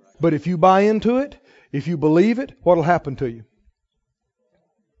 But if you buy into it, if you believe it, what will happen to you?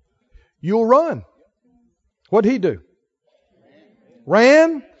 You'll run. What'd he do?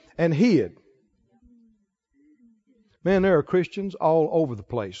 Ran and hid. Man, there are Christians all over the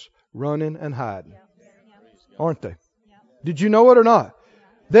place running and hiding. Aren't they? Did you know it or not?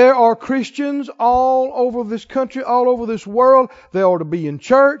 There are Christians all over this country, all over this world. They ought to be in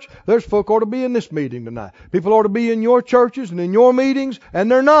church. There's folk ought to be in this meeting tonight. People ought to be in your churches and in your meetings, and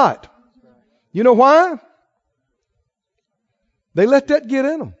they're not. You know why? They let that get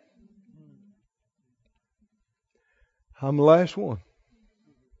in them. I'm the last one.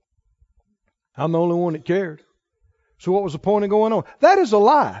 I'm the only one that cared. So what was the point of going on? That is a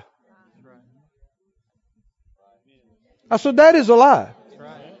lie. I said, that is a lie.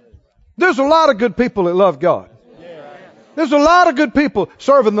 There's a lot of good people that love God. There's a lot of good people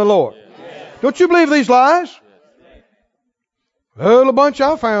serving the Lord. Don't you believe these lies? Well, a bunch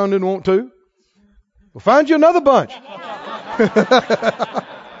I found didn't want to. We'll find you another bunch.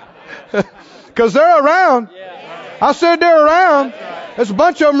 Because they're around. I said they're around. There's a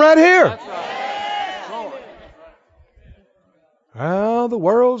bunch of them right here. Well, the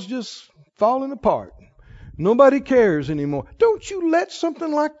world's just falling apart. Nobody cares anymore. Don't you let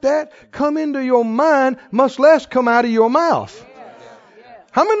something like that come into your mind, much less come out of your mouth.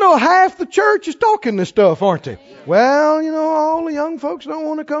 How many know half the church is talking this stuff, aren't they? Well, you know, all the young folks don't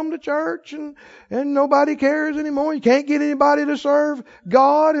want to come to church and nobody cares anymore. You can't get anybody to serve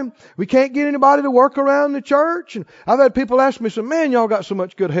God and we can't get anybody to work around the church. And I've had people ask me, say, man, y'all got so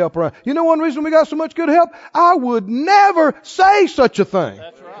much good help around. You know one reason we got so much good help? I would never say such a thing.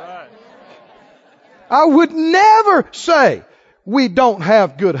 That's right. I would never say we don't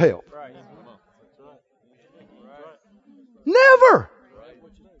have good help. Never.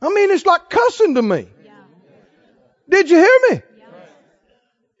 I mean, it's like cussing to me. Did you hear me?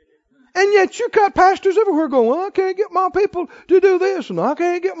 And yet you got pastors everywhere going, well, I can't get my people to do this and I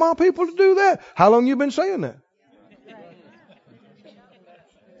can't get my people to do that. How long you been saying that?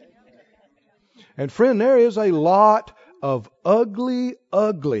 And friend, there is a lot of ugly,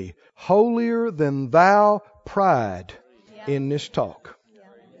 holier than thou pride in this talk.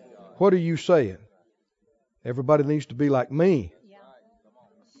 What are you saying? Everybody needs to be like me.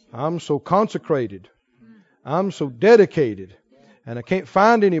 I'm so consecrated. I'm so dedicated. And I can't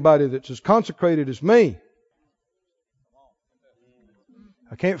find anybody that's as consecrated as me.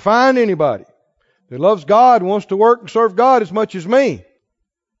 I can't find anybody that loves God and wants to work and serve God as much as me.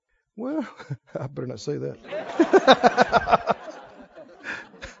 Well, I better not say that.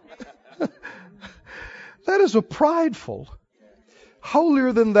 That is a prideful,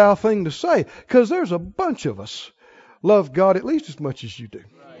 holier than thou thing to say. Because there's a bunch of us love God at least as much as you do.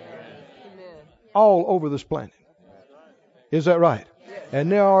 All over this planet. Is that right?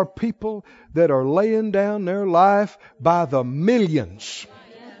 And there are people that are laying down their life by the millions.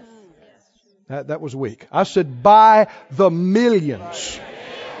 That was weak. I said by the millions.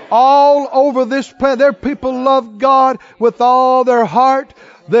 All over this planet. There people love God with all their heart.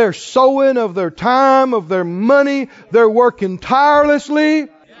 They're sowing of their time, of their money. They're working tirelessly.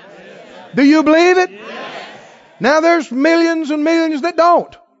 Do you believe it? Now there's millions and millions that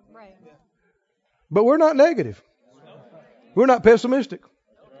don't. But we're not negative. We're not pessimistic.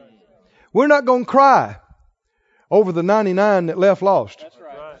 We're not going to cry over the 99 that left lost.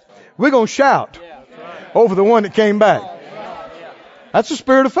 We're going to shout over the one that came back. That's the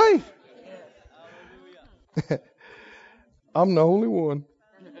spirit of faith. I'm the only one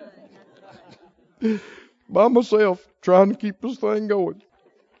by myself trying to keep this thing going.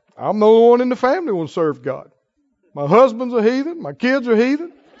 I'm the only one in the family who will serve God. My husband's a heathen. My kids are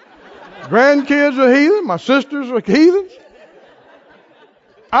heathen. Grandkids are heathen. My sisters are heathens.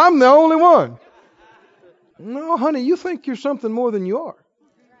 I'm the only one. No, honey, you think you're something more than you are.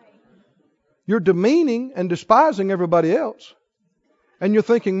 You're demeaning and despising everybody else. And you're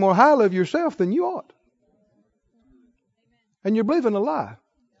thinking more highly of yourself than you ought. And you're believing a lie.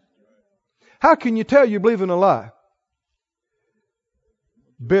 How can you tell you're believing a lie?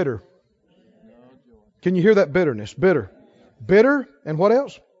 Bitter. Can you hear that bitterness? Bitter. Bitter and what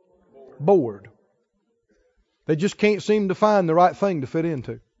else? Bored. They just can't seem to find the right thing to fit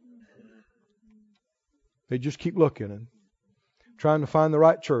into. They just keep looking and trying to find the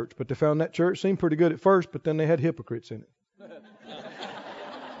right church. But they found that church seemed pretty good at first, but then they had hypocrites in it.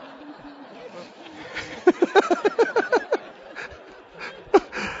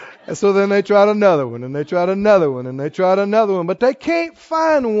 And so then they tried another one, and they tried another one, and they tried another one. But they can't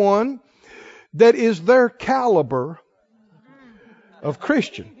find one that is their caliber of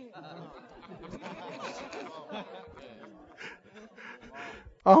Christian.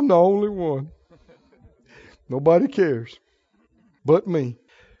 I'm the only one. Nobody cares but me.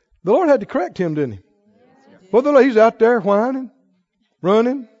 The Lord had to correct him, didn't he? Well, he's out there whining,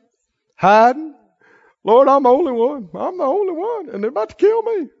 running, hiding. Lord, I'm the only one. I'm the only one. And they're about to kill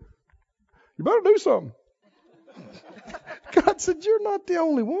me. You better do something. God said, you're not the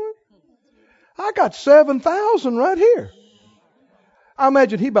only one. I got 7,000 right here. I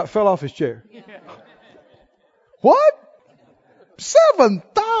imagine he about fell off his chair. What?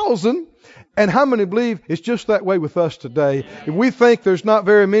 7,000? And how many believe it's just that way with us today? If we think there's not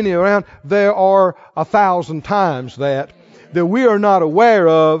very many around, there are 1,000 times that we are not aware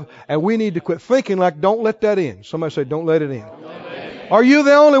of, and we need to quit thinking like, don't let that in. Somebody say, don't let it in. Are you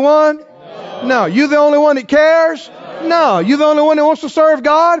the only one? No. You the only one that cares? No. You the only one that wants to serve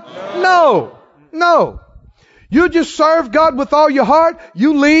God? No. No. You just serve God with all your heart.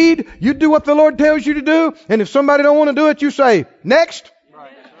 You lead. You do what the Lord tells you to do. And if somebody don't want to do it, you say, next.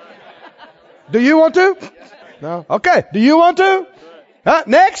 Do you want to? No. Okay. Do you want to?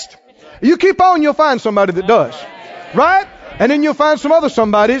 Next. You keep on, you'll find somebody that does. Right? And then you'll find some other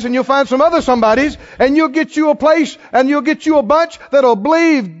somebodies, and you'll find some other somebodies, and you'll get you a place, and you'll get you a bunch that'll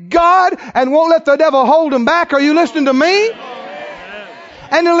believe God and won't let the devil hold them back. Are you listening to me?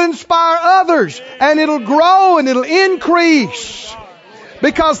 And it'll inspire others, and it'll grow, and it'll increase.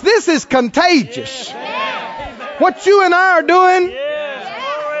 Because this is contagious. What you and I are doing,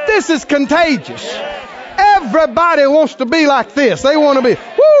 this is contagious. Everybody wants to be like this. They want to be,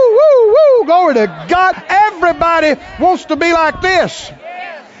 woo, woo, woo, glory to God. Everybody wants to be like this.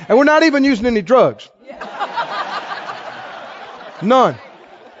 And we're not even using any drugs. None.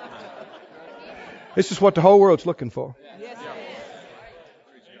 This is what the whole world's looking for.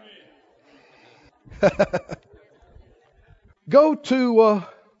 Go to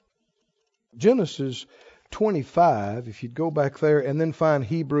Genesis 25, if you'd go back there, and then find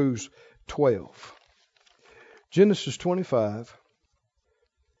Hebrews 12. Genesis 25,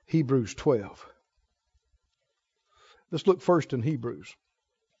 Hebrews 12. Let's look first in Hebrews.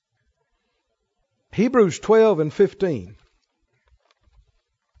 Hebrews 12 and 15.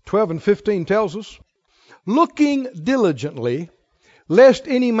 12 and 15 tells us, looking diligently, lest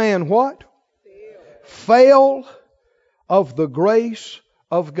any man what? Fail of the grace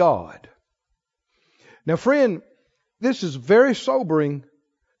of God. Now, friend, this is a very sobering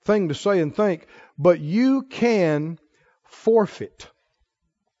thing to say and think, but you can forfeit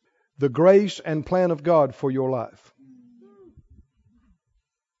the grace and plan of God for your life.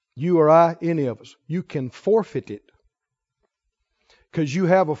 You or I, any of us, you can forfeit it because you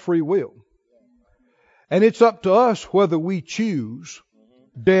have a free will. And it's up to us whether we choose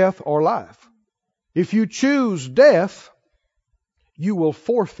death or life. If you choose death, you will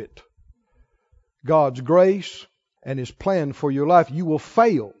forfeit God's grace and His plan for your life, you will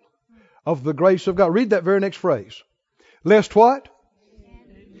fail of the grace of God. Read that very next phrase. Lest what?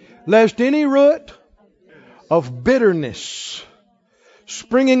 Lest any root of bitterness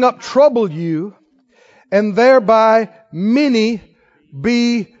springing up trouble you, and thereby many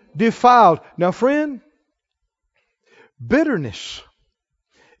be defiled. Now, friend, bitterness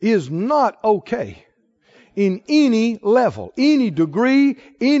is not okay in any level, any degree,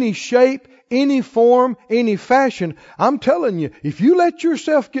 any shape, any form, any fashion. I'm telling you, if you let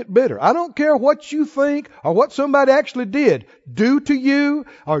yourself get bitter, I don't care what you think or what somebody actually did do to you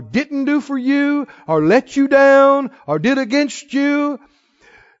or didn't do for you or let you down or did against you,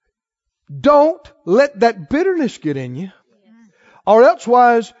 don't let that bitterness get in you, or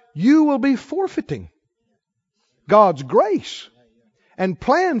elsewise you will be forfeiting God's grace and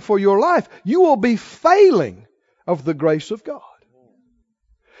plan for your life. You will be failing of the grace of God.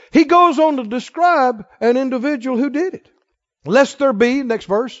 He goes on to describe an individual who did it. Lest there be, next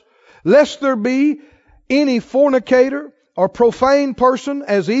verse, lest there be any fornicator or profane person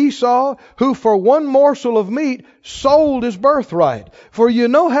as Esau, who for one morsel of meat sold his birthright. For you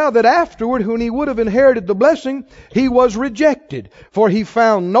know how that afterward, when he would have inherited the blessing, he was rejected. For he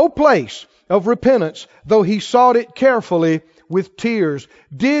found no place of repentance, though he sought it carefully with tears.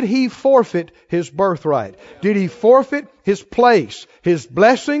 Did he forfeit his birthright? Did he forfeit his place, his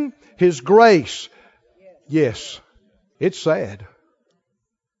blessing, his grace? Yes. It's sad.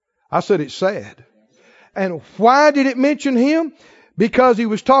 I said it's sad. And why did it mention him? Because he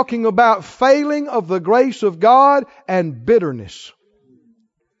was talking about failing of the grace of God and bitterness.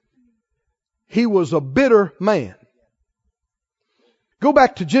 He was a bitter man. Go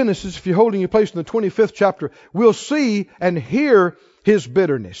back to Genesis, if you're holding your place in the 25th chapter. We'll see and hear his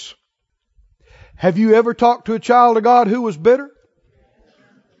bitterness. Have you ever talked to a child of God who was bitter?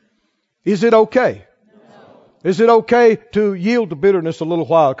 Is it okay? Is it okay to yield to bitterness a little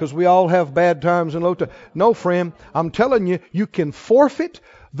while? Because we all have bad times and low times. No, friend. I'm telling you, you can forfeit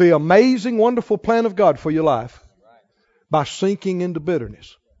the amazing, wonderful plan of God for your life by sinking into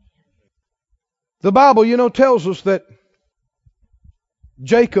bitterness. The Bible, tells us that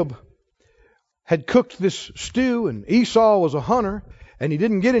Jacob had cooked this stew, and Esau was a hunter, and he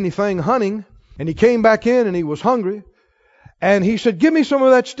didn't get anything hunting, and he came back in and he was hungry, and he said, "Give me some of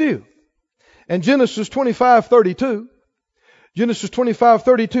that stew." And Genesis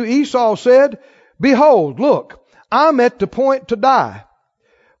 25:32, Esau said, "Behold, look, I'm at the point to die.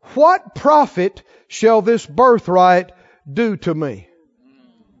 What profit shall this birthright do to me?"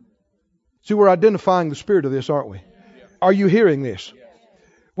 See, we're identifying the spirit of this, aren't we? Are you hearing this?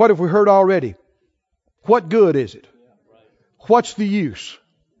 What have we heard already? What good is it? What's the use?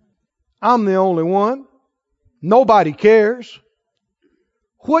 I'm the only one. Nobody cares.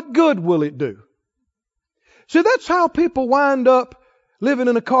 What good will it do? See, that's how people wind up living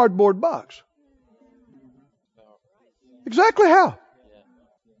in a cardboard box. Exactly how.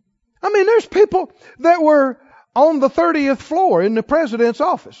 I mean, there's people that were on the 30th floor in the president's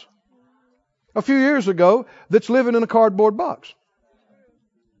office a few years ago that's living in a cardboard box.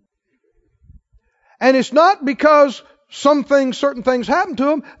 And it's not because certain things happened to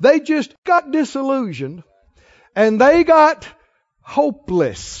them. They just got disillusioned and they got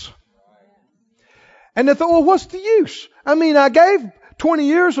hopeless. And they thought, well, what's the use? I mean, I gave 20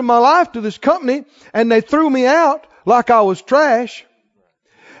 years of my life to this company and they threw me out like I was trash.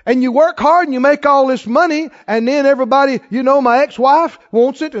 And you work hard and you make all this money, and then everybody, my ex-wife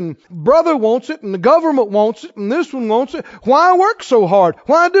wants it, and brother wants it, and the government wants it, and this one wants it. Why work so hard?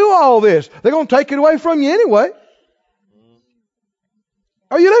 Why do all this? They're going to take it away from you anyway.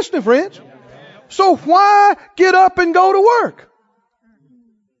 Are you listening, friends? So why get up and go to work?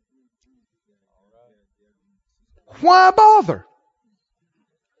 Why bother?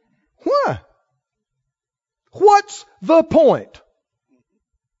 Why? What's the point?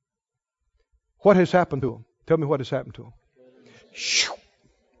 What has happened to him? Tell me what has happened to him.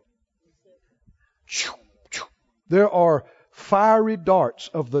 There are fiery darts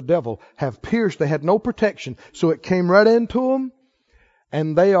of the devil have pierced. They had no protection. So it came right into them.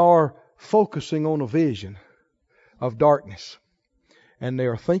 And they are focusing on a vision of darkness. And they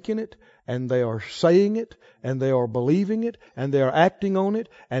are thinking it. And they are saying it. And they are believing it. And they are acting on it.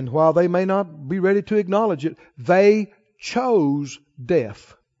 And while they may not be ready to acknowledge it, they chose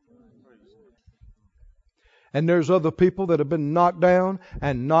death. And there's other people that have been knocked down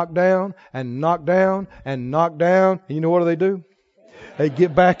and knocked down and knocked down and knocked down. And you know what do? They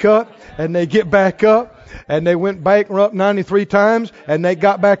get back up and they get back up, and they went bankrupt 93 times and they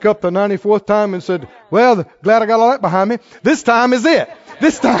got back up the 94th time and said, well, glad I got all that behind me. This time is it.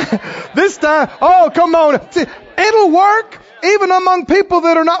 This time, oh, come on. See, it'll work even among people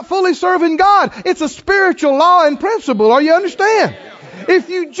that are not fully serving God. It's a spiritual law and principle. Are you understand? If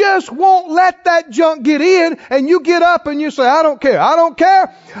you just won't let that junk get in and you get up and you say, I don't care. I don't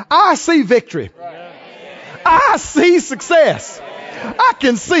care. I see victory. I see success. I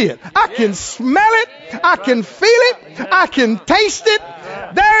can see it. I can smell it. I can feel it. I can taste it.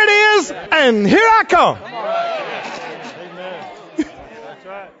 There it is. And here I come.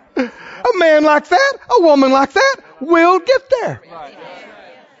 A man like that, a woman like that will get there.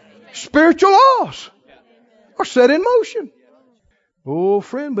 Spiritual laws are set in motion. Oh,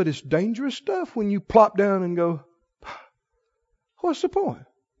 friend, but it's dangerous stuff when you plop down and go, what's the point?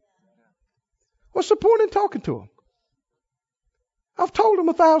 What's the point in talking to them? I've told them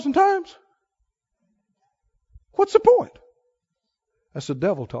 1,000 times. What's the point? That's the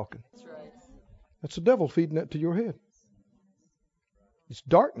devil talking. That's the devil feeding that to your head. It's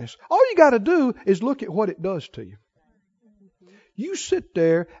darkness. All you got to do is look at what it does to you. You sit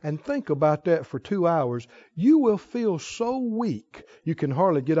there and think about that for 2 hours. You will feel so weak you can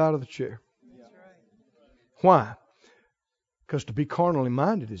hardly get out of the chair. Why? Because to be carnally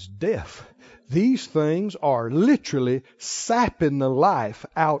minded is death. These things are literally sapping the life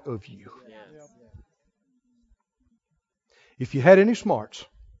out of you. If you had any smarts,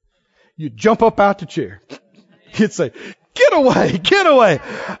 you'd jump up out the chair. You'd say, get away, get away.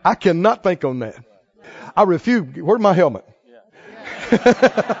 I cannot think on that. I refuse. Where's my helmet?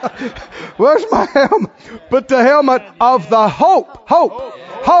 Where's my helmet? But the helmet of the hope.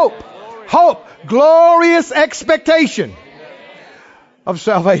 Glorious expectation of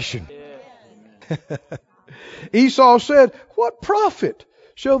salvation. Esau said, what profit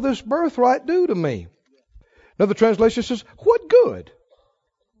shall this birthright do to me? Another translation says, what good?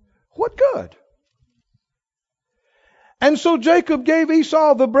 What good? And so Jacob gave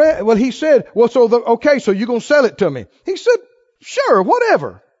Esau the bread. Well, he said, okay, so you're going to sell it to me. He said, sure,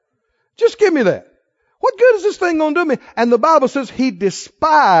 whatever. Just give me that. What good is this thing going to do me? And the Bible says he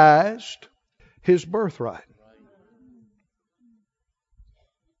despised his birthright.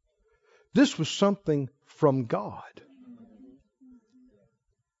 This was something from God.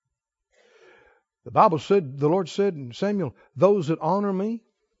 The Bible said, the Lord said in Samuel, those that honor me,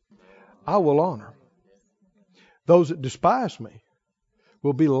 I will honor. Those that despise me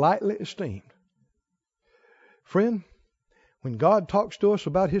will be lightly esteemed. Friend, when God talks to us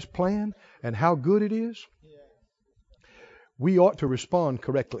about His plan and how good it is, we ought to respond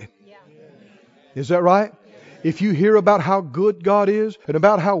correctly. Is that right? If you hear about how good God is and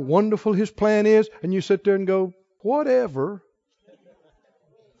about how wonderful His plan is, and you sit there and go, whatever,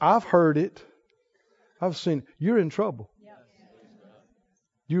 I've heard it, I've seen it, you're in trouble.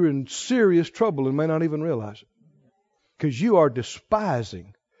 You're in serious trouble and may not even realize it. Because you are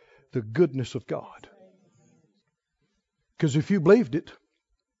despising the goodness of God. Because if you believed it,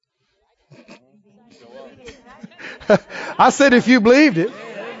 I said if you believed it,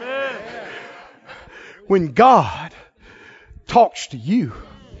 when God talks to you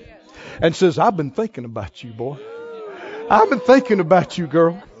and says, I've been thinking about you, boy. I've been thinking about you,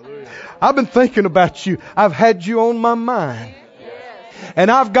 girl. I've been thinking about you. I've had you on my mind.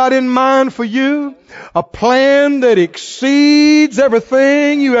 And I've got in mind for you a plan that exceeds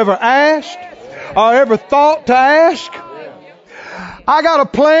everything you ever asked or ever thought to ask. I got a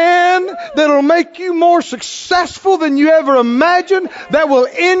plan that'll make you more successful than you ever imagined, that will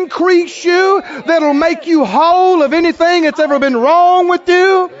increase you, that'll make you whole of anything that's ever been wrong with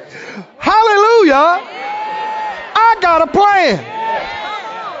you. Hallelujah! I got a plan.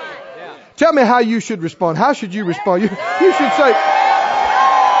 Tell me how you should respond. How should you respond? You should say,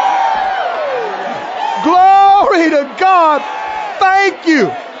 glory to God. Thank you.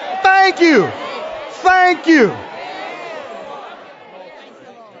 Thank you. Thank you.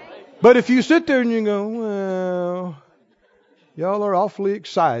 But if you sit there and you go, well, y'all are awfully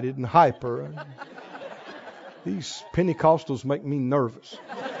excited and hyper. These Pentecostals make me nervous.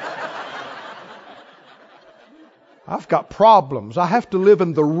 I've got problems. I have to live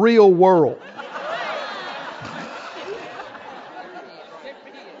in the real world.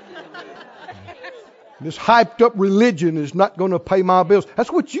 This hyped up religion is not going to pay my bills.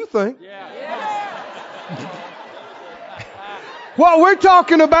 That's what you think. What we're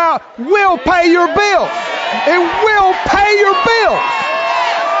talking about will pay your bills. It will pay your bills.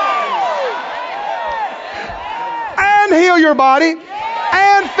 And heal your body.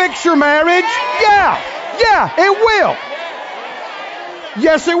 And fix your marriage. Yeah, it will.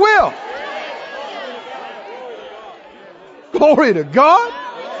 Yes, it will. Glory to God.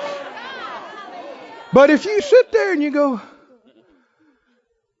 But if you sit there and you go,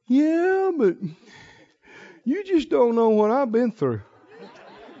 but you just don't know what I've been through.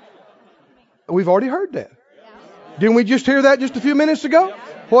 We've already heard that. Didn't we just hear that just a few minutes ago?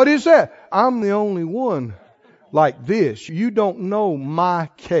 What is that? I'm the only one like this. You don't know my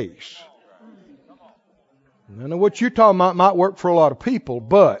case. I know what you're talking about might work for a lot of people,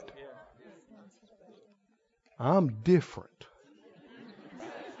 but I'm different.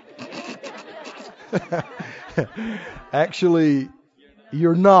 Actually,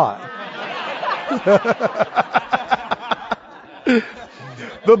 you're not.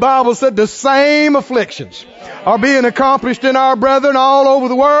 The Bible said the same afflictions are being accomplished in our brethren all over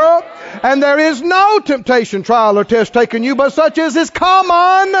the world, and there is no temptation, trial, or test taken you, but such as is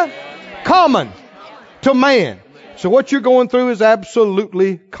common to man. So what you're going through is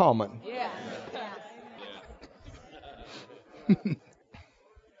absolutely common.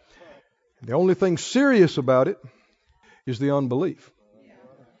 The only thing serious about it is the unbelief.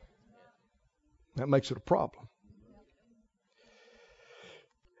 That makes it a problem.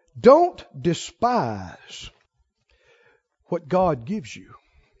 Don't despise what God gives you.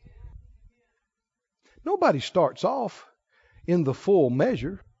 Nobody starts off in the full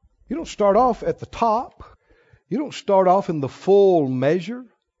measure. You don't start off at the top. You don't start off in the full measure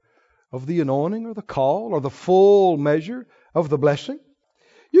of the anointing or the call or the full measure of the blessing.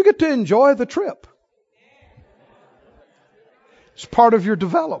 You get to enjoy the trip. It's part of your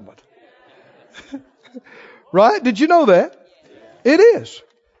development. Right? Did you know that? It is.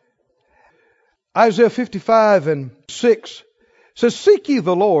 Isaiah 55:6 says, "Seek ye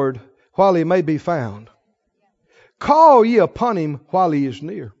the Lord while he may be found. Call ye upon him while he is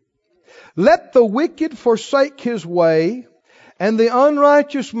near. Let the wicked forsake his way, and the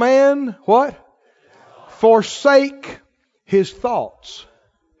unrighteous man," what? "Forsake his thoughts.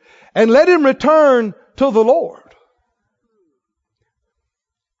 And let him return to the Lord."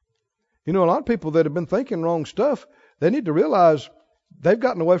 You know, a lot of people that have been thinking wrong stuff, they need to realize they've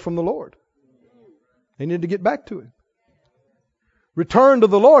gotten away from the Lord. They need to get back to Him. Return to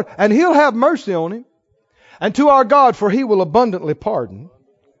the Lord, and He'll have mercy on him. And to our God, for He will abundantly pardon.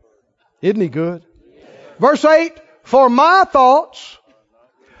 Isn't He good? Verse 8, "For my thoughts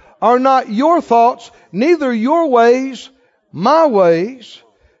are not your thoughts, neither your ways my ways,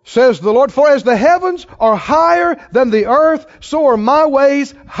 says the Lord. For as the heavens are higher than the earth, so are my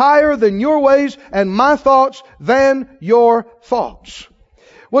ways higher than your ways, and my thoughts than your thoughts."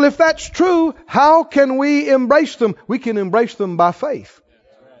 Well, if that's true, how can we embrace them? We can embrace them by faith.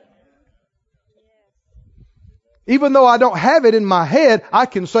 Even though I don't have it in my head, I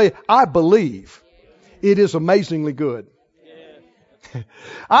can say, I believe it is amazingly good.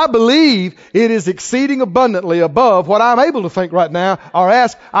 I believe it is exceeding abundantly above what I'm able to think right now or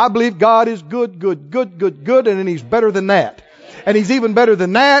ask. I believe God is good, and He's better than that. And He's even better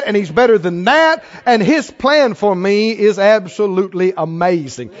than that, and He's better than that. And His plan for me is absolutely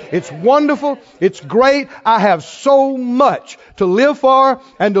amazing. It's wonderful. It's great. I have so much to live for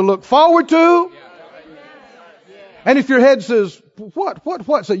and to look forward to. And if your head says, what?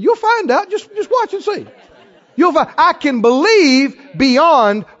 So you'll find out. Just watch and see. You'll find I can believe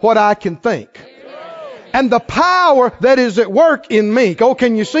beyond what I can think. And the power that is at work in me. Oh,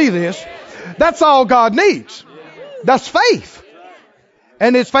 can you see this? That's all God needs. That's faith.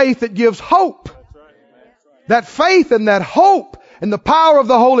 And it's faith that gives hope. That faith and that hope and the power of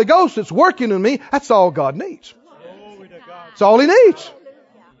the Holy Ghost that's working in me, that's all God needs. That's all He needs.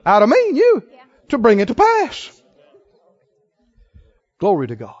 Out of me and you to bring it to pass. Glory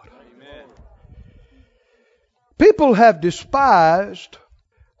to God. People have despised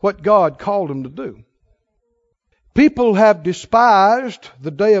what God called them to do. People have despised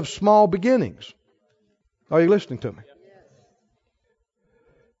the day of small beginnings. Are you listening to me?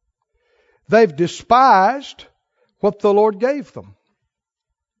 They've despised what the Lord gave them.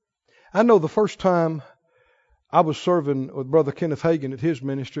 I know the first time I was serving with Brother Kenneth Hagin at his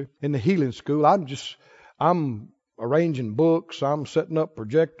ministry in the healing school, I'm arranging books, I'm setting up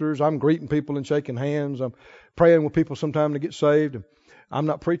projectors, I'm greeting people and shaking hands, I'm praying with people sometime to get saved. I'm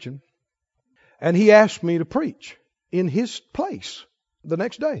not preaching. And he asked me to preach in his place the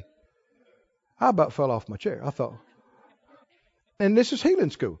next day. I about fell off my chair. I thought, and this is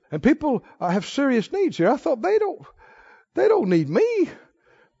healing school, and people have serious needs here. I thought they don't need me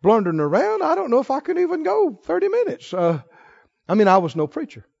blundering around. I don't know if I can even go 30 minutes. I was no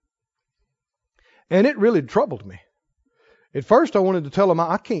preacher. And it really troubled me. At first I wanted to tell them,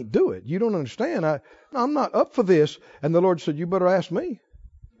 I can't do it. You don't understand. I'm not up for this. And the Lord said, you better ask me.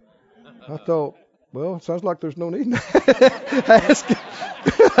 I thought, well, it sounds like there's no need to ask.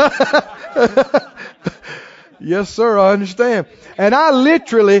 Yes, sir, I understand. And I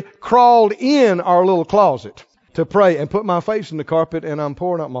literally crawled in our little closet to pray and put my face in the carpet, and I'm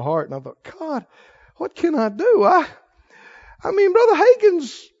pouring out my heart. And I thought, God, what can I do? I mean, Brother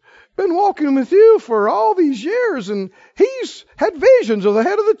Hagin's been walking with you for all these years, and he's had visions of the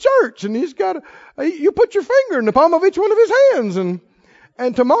head of the church, and he's got you put your finger in the palm of each one of his hands,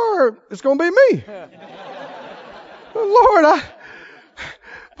 and tomorrow it's going to be me. Lord,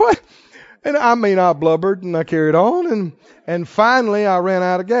 what? And I mean, I blubbered and I carried on, and finally I ran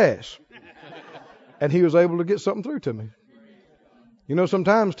out of gas, and he was able to get something through to me. You know,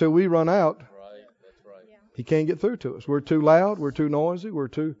 sometimes till we run out, he can't get through to us. We're too loud. We're too noisy.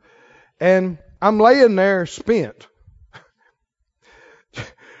 And I'm laying there spent.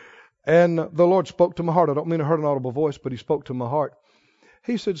 And the Lord spoke to my heart. I don't mean I heard an audible voice, but he spoke to my heart.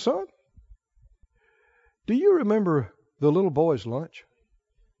 He said, son, do you remember the little boy's lunch?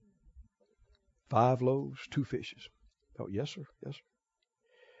 5 loaves, 2 fishes. Oh, yes, sir. Yes, sir.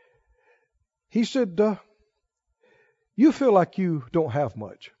 He said, you feel like you don't have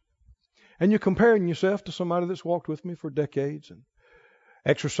much. And you're comparing yourself to somebody that's walked with me for decades and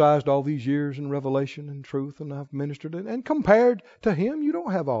exercised all these years in revelation and truth, and I've ministered it. And compared to him, you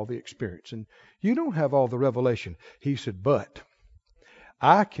don't have all the experience and you don't have all the revelation. He said, but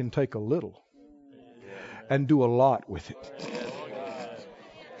I can take a little and do a lot with it.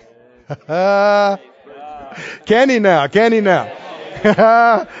 Can he now? Can he now?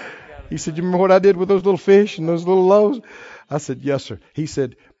 He said, you remember what I did with those little fish and those little loaves? I said, yes, sir. He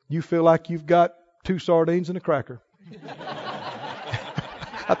said, you feel like you've got 2 sardines and a cracker.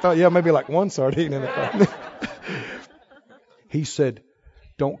 I thought, yeah, maybe like 1 sardine and a cracker. He said,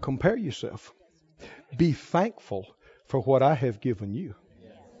 don't compare yourself. Be thankful for what I have given you.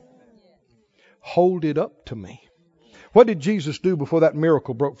 Hold it up to me. What did Jesus do before that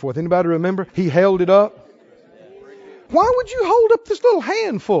miracle broke forth? Anybody remember? He held it up. Why would you hold up this little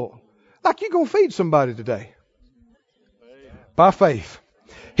handful like you're going to feed somebody today? By faith.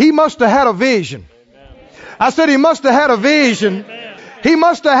 He must have had a vision. I said he must have had a vision. He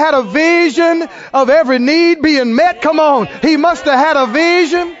must have had a vision of every need being met. Come on. He must have had a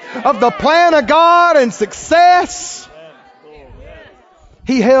vision of the plan of God and success.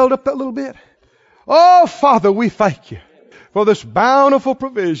 He held up that little bit. Oh, Father, we thank you for this bountiful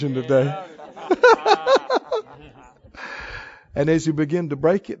provision today. And as he began to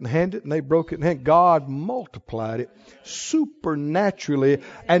break it and hand it, and they broke it and hand, God multiplied it supernaturally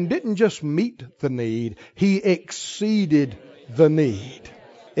and didn't just meet the need. He exceeded the need.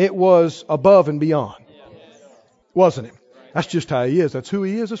 It was above and beyond. Wasn't it? That's just how he is. That's who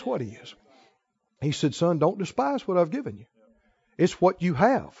he is. That's what he is. He said, son, don't despise what I've given you. It's what you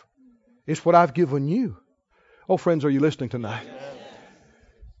have. It's what I've given you. Oh, friends, are you listening tonight?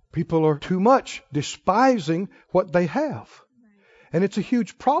 People are too much despising what they have. And it's a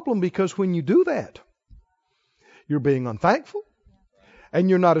huge problem because when you do that, you're being unthankful and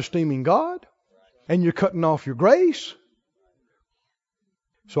you're not esteeming God and you're cutting off your grace.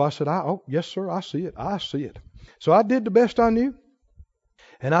 So I said, oh, yes, sir, I see it. I see it. So I did the best I knew.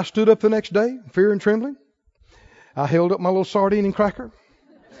 And I stood up the next day, fear and trembling. I held up my little sardine and cracker.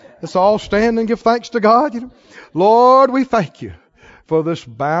 Let's all stand and give thanks to God. You know, Lord, we thank you for this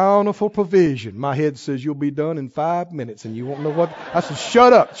bountiful provision. My head says you'll be done in 5 minutes and you won't know what. I said,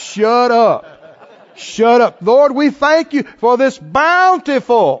 shut up, shut up, shut up. Lord, we thank you for this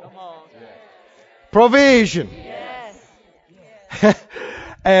bountiful provision.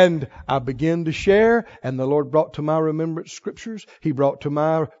 And I began to share, and the Lord brought to my remembrance scriptures. He brought to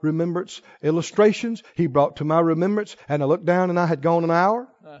my remembrance illustrations. He brought to my remembrance, and I looked down and I had gone an hour.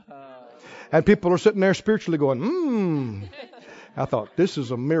 And people are sitting there spiritually going, I thought, this is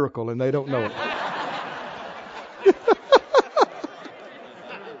a miracle, and they don't know it.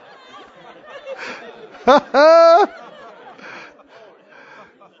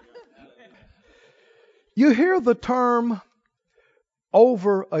 You hear the term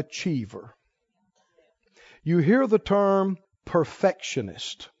overachiever. You hear the term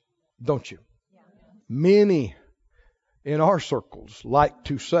perfectionist, don't you? Many in our circles like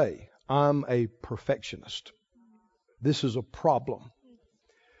to say, I'm a perfectionist. This is a problem.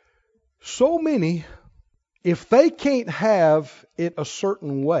 So many, if they can't have it a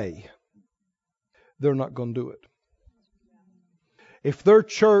certain way, they're not going to do it. If their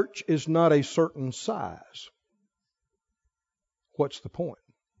church is not a certain size, what's the point?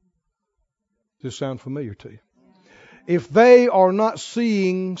 Does this sound familiar to you? If they are not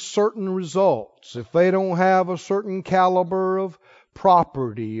seeing certain results, if they don't have a certain caliber of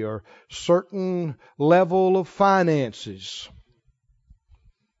property or certain level of finances,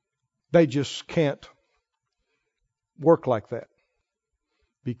 they just can't work like that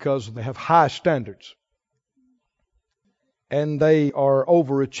because they have high standards. And they are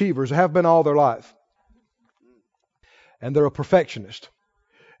overachievers, have been all their life. And they're a perfectionist.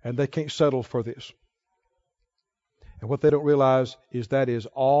 And they can't settle for this. And what they don't realize is that is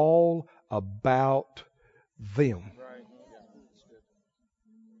all about them.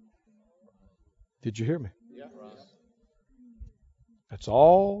 Did you hear me? That's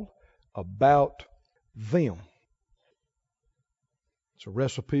all about them. It's a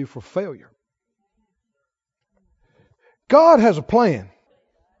recipe for failure. God has a plan.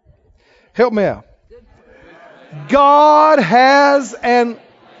 Help me out. God has an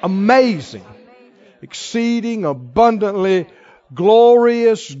amazing, exceeding, abundantly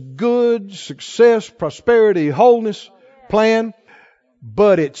glorious, good, success, prosperity, wholeness plan,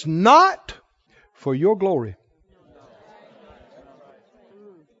 but it's not for your glory.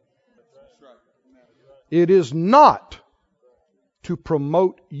 It is not to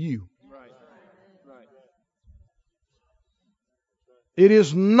promote you. It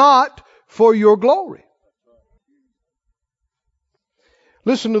is not for your glory.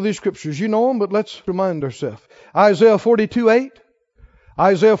 Listen to these scriptures. You know them, but let's remind ourselves. Isaiah 42:8.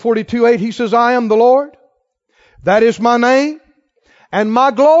 Isaiah 42:8, he says, I am the Lord. That is my name. And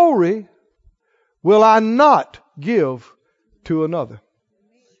my glory will I not give to another.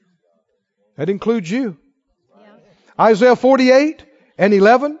 That includes you. Isaiah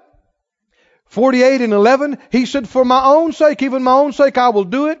 48:11. 48:11, he said, for my own sake, even my own sake, I will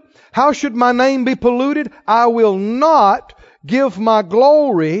do it. How should my name be polluted? I will not give my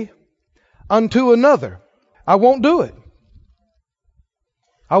glory unto another. I won't do it.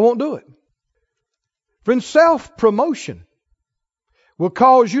 I won't do it. Friends, self-promotion will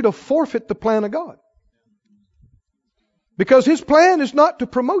cause you to forfeit the plan of God. Because His plan is not to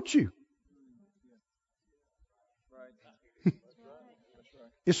promote you.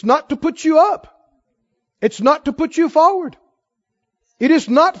 It's not to put you up. It's not to put you forward. It is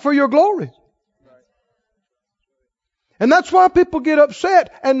not for your glory. And that's why people get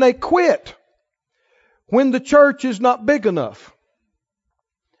upset and they quit when the church is not big enough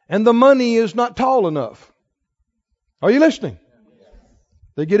and the money is not tall enough. Are you listening?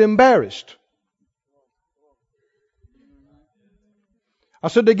 They get embarrassed. I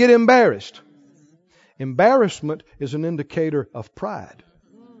said they get embarrassed. Embarrassment is an indicator of pride.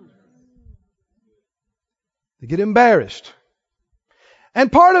 They get embarrassed.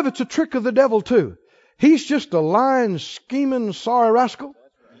 And part of it's a trick of the devil too. He's just a lying, scheming, sorry rascal.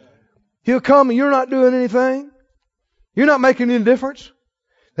 He'll come and you're not doing anything. You're not making any difference.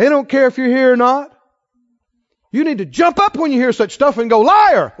 They don't care if you're here or not. You need to jump up when you hear such stuff and go,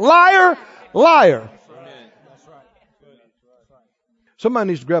 liar, liar, liar. Somebody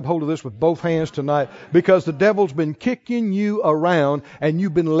needs to grab hold of this with both hands tonight because the devil's been kicking you around and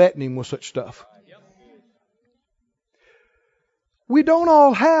you've been letting him with such stuff. We don't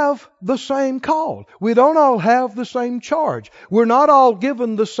all have the same call. We don't all have the same charge. We're not all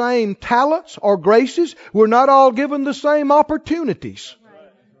given the same talents or graces. We're not all given the same opportunities.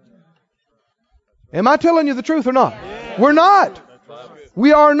 Am I telling you the truth or not? We're not.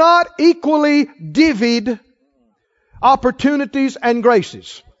 We are not equally divvied opportunities and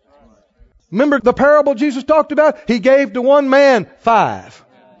graces. Remember the parable Jesus talked about? He gave to one man 5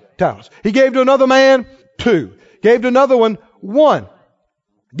 talents. He gave to another man 2. Gave to another one 1.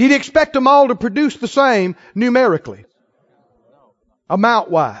 Did he expect them all to produce the same numerically?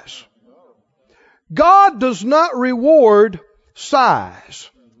 Amount-wise. God does not reward size.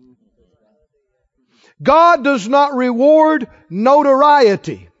 God does not reward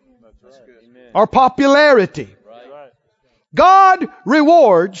notoriety or popularity. God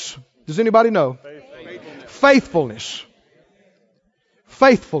rewards, does anybody know? Faithfulness.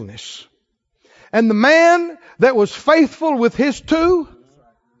 Faithfulness. And the man that was faithful with his 2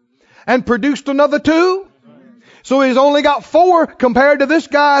 and produced another 2, so he's only got 4 compared to this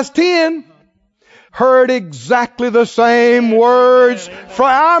guy's 10, heard exactly the same words,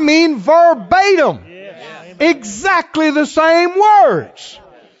 verbatim. Exactly the same words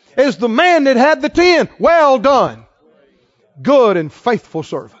as the man that had the 10. Well done, good and faithful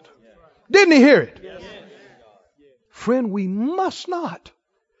servant. Didn't he hear it? Friend, we must not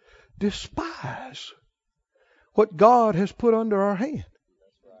despise what God has put under our hand.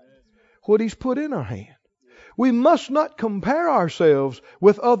 What He's put in our hand. We must not compare ourselves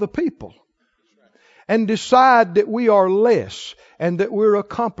with other people and decide that we are less and that we're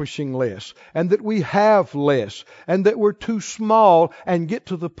accomplishing less and that we have less and that we're too small and get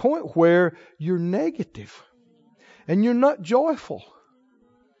to the point where you're negative and you're not joyful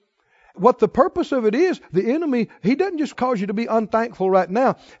What the purpose of it is, the enemy, he doesn't just cause you to be unthankful right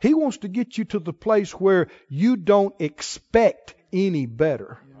now. He wants to get you to the place where you don't expect any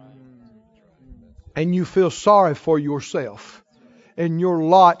better. And you feel sorry for yourself and your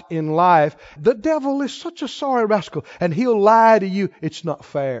lot in life. The devil is such a sorry rascal, and he'll lie to you. It's not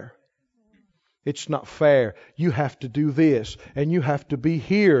fair. It's not fair. You have to do this, and you have to be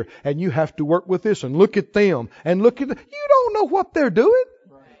here, and you have to work with this, and look at them, and look at them. You don't know what they're doing.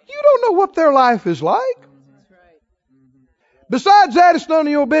 You don't know what their life is like. Besides that, it's none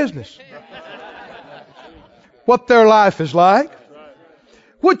of your business what their life is like.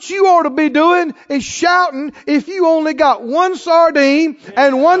 What you ought to be doing is shouting if you only got one sardine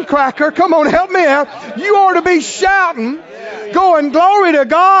and one cracker. Come on, help me out. You ought to be shouting, going, glory to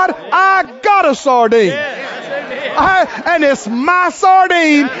God, I got a sardine. And it's my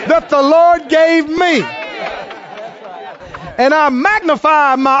sardine that the Lord gave me. And I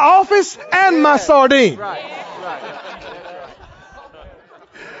magnify my office and my sardine.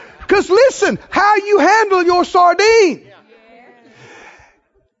 Because listen, how you handle your sardine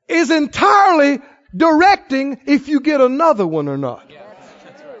is entirely directing if you get another one or not.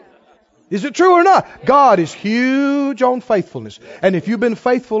 Is it true or not? God is huge on faithfulness. And if you've been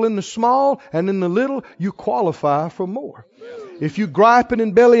faithful in the small and in the little, you qualify for more. If you griping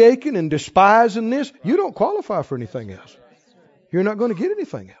and belly aching and despising this, you don't qualify for anything else. You're not going to get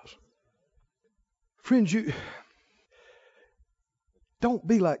anything else. Friends, you don't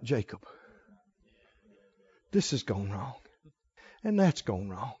be like Jacob. This has gone wrong. And that's gone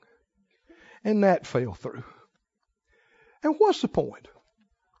wrong. And that fell through. And what's the point?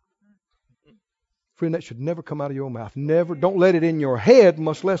 Friend, that should never come out of your mouth. Never. Don't let it in your head,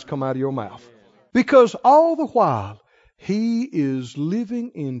 much less come out of your mouth. Because all the while, he is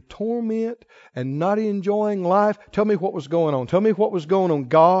living in torment and not enjoying life. Tell me what was going on. Tell me what was going on.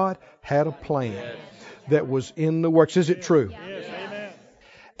 God had a plan that was in the works. Is it true?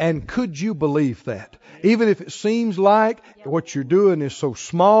 And could you believe that? Even if it seems like what you're doing is so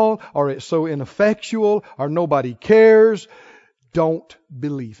small or it's so ineffectual or nobody cares, don't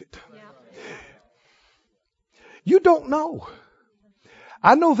believe it. You don't know.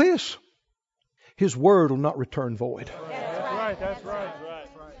 I know this. His word will not return void. That's right.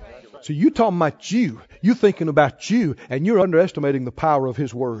 So you talking about you. You thinking about you, and you're underestimating the power of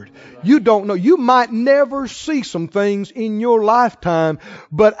His word. You don't know. You might never see some things in your lifetime,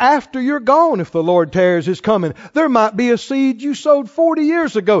 but after you're gone, if the Lord tarries His coming, there might be a seed you sowed 40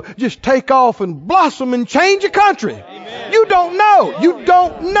 years ago. Just take off and blossom and change your country. Amen. You don't know. You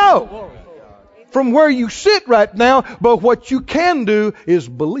don't know from where you sit right now, but what you can do is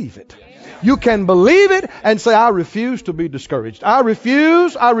believe it. You can believe it and say, I refuse to be discouraged. I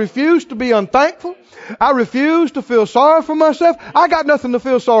refuse to be unthankful. I refuse to feel sorry for myself. I got nothing to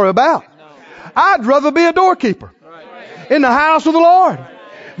feel sorry about. I'd rather be a doorkeeper in the house of the Lord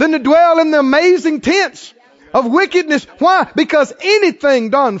than to dwell in the amazing tents of wickedness. Why? Because anything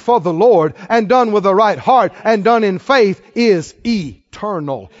done for the Lord and done with the right heart and done in faith is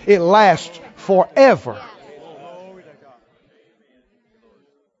eternal. It lasts forever.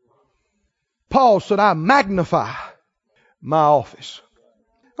 Paul said, I magnify my office.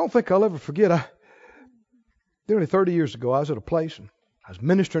 I don't think I'll ever forget. Nearly 30 years ago, I was at a place and I was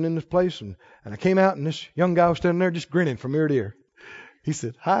ministering in this place and I came out and this young guy was standing there just grinning from ear to ear. He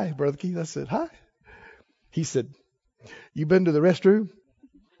said, hi, Brother Keith. I said, hi. He said, you been to the restroom?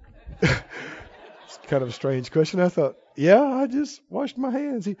 It's kind of a strange question. I thought, yeah, I just washed my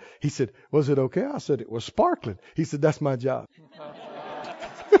hands. He said, was it okay? I said, it was sparkling. He said, that's my job.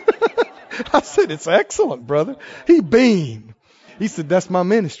 I said, it's excellent, brother. He beamed. He said, that's my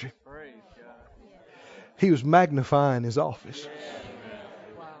ministry. He was magnifying his office.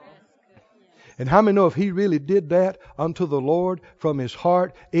 And how many know if he really did that unto the Lord from his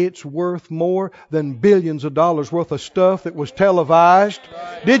heart, it's worth more than billions of dollars worth of stuff that was televised?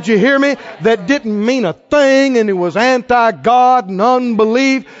 Did you hear me? That didn't mean a thing and it was anti-God and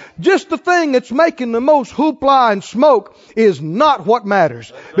unbelief. Just the thing that's making the most hoopla and smoke is not what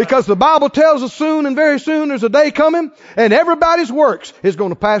matters. Because the Bible tells us soon and very soon there's a day coming and everybody's works is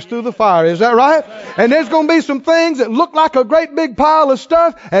going to pass through the fire. Is that right? And there's going to be some things that look like a great big pile of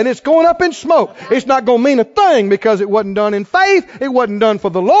stuff and it's going up in smoke. It's not going to mean a thing because it wasn't done in faith. It wasn't done for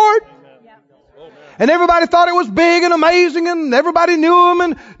the Lord. And everybody thought it was big and amazing and everybody knew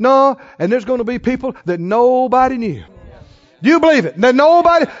him. And there's going to be people that nobody knew. Do you believe it? That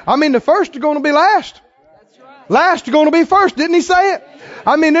nobody, the first are going to be last. Last are going to be first. Didn't he say it?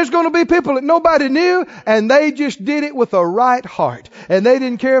 I mean, there's going to be people that nobody knew, and they just did it with a right heart. And they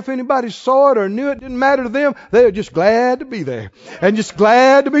didn't care if anybody saw it or knew it. Didn't matter to them. They were just glad to be there. And just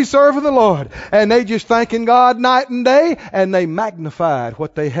glad to be serving the Lord. And they just thanking God night and day. And they magnified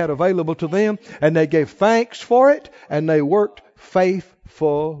what they had available to them. And they gave thanks for it. And they worked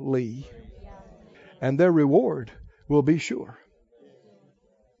faithfully. And their reward will be sure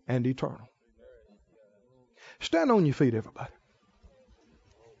and eternal. Stand on your feet, everybody.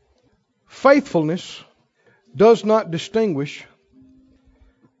 Faithfulness does not distinguish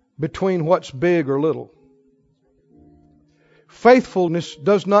between what's big or little. Faithfulness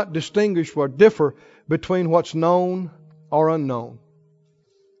does not distinguish or differ between what's known or unknown.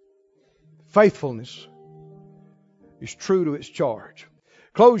 Faithfulness is true to its charge.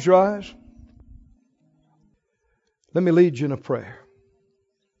 Close your eyes. Let me lead you in a prayer.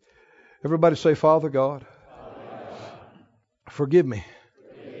 Everybody say, Father God, forgive me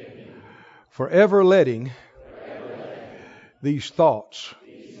for ever letting these thoughts,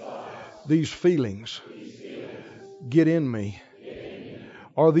 these feelings get in me,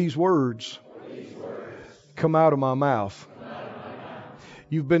 or these words come out of my mouth.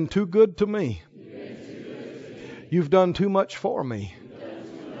 You've been too good to me. You've done too much for me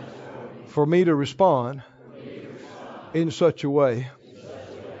to respond in such a way.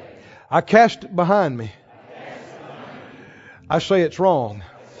 I cast it behind me. I say it's wrong.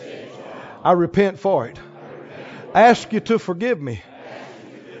 I repent for it. I ask you to forgive me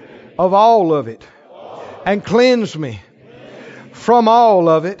of all of it and cleanse me from all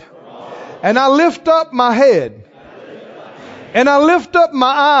of it. And I lift up my head and I lift up my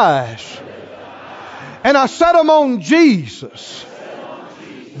eyes and I set them on Jesus,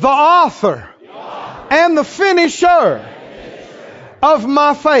 the author and the finisher of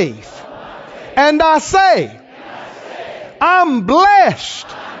my faith. And I say, I'm blessed.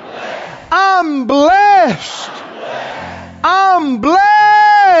 I'm blessed. I'm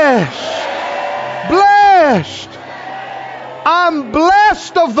blessed. Blessed. I'm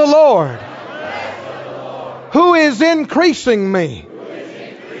blessed of the Lord, who is increasing me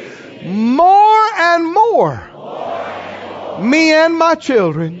more and more. Me and my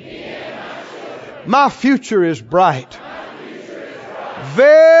children. My future is bright.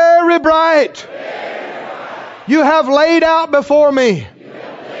 Very bright. You have laid out before me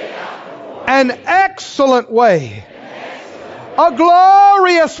an excellent way, a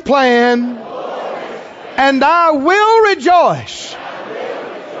glorious plan, and I will rejoice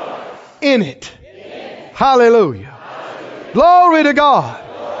in it. Hallelujah. Glory to God.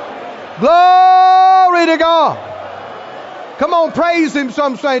 Glory to God. Come on, praise Him,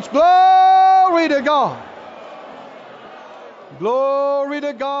 some saints. Glory to God. Glory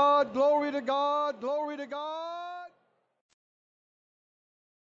to God, glory to God, glory to God.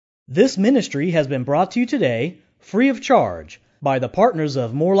 This ministry has been brought to you today, free of charge, by the partners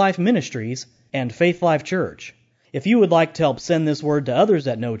of More Life Ministries and Faith Life Church. If you would like to help send this word to others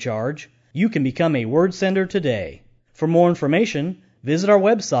at no charge, you can become a word sender today. For more information, visit our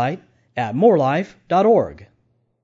website at morelife.org.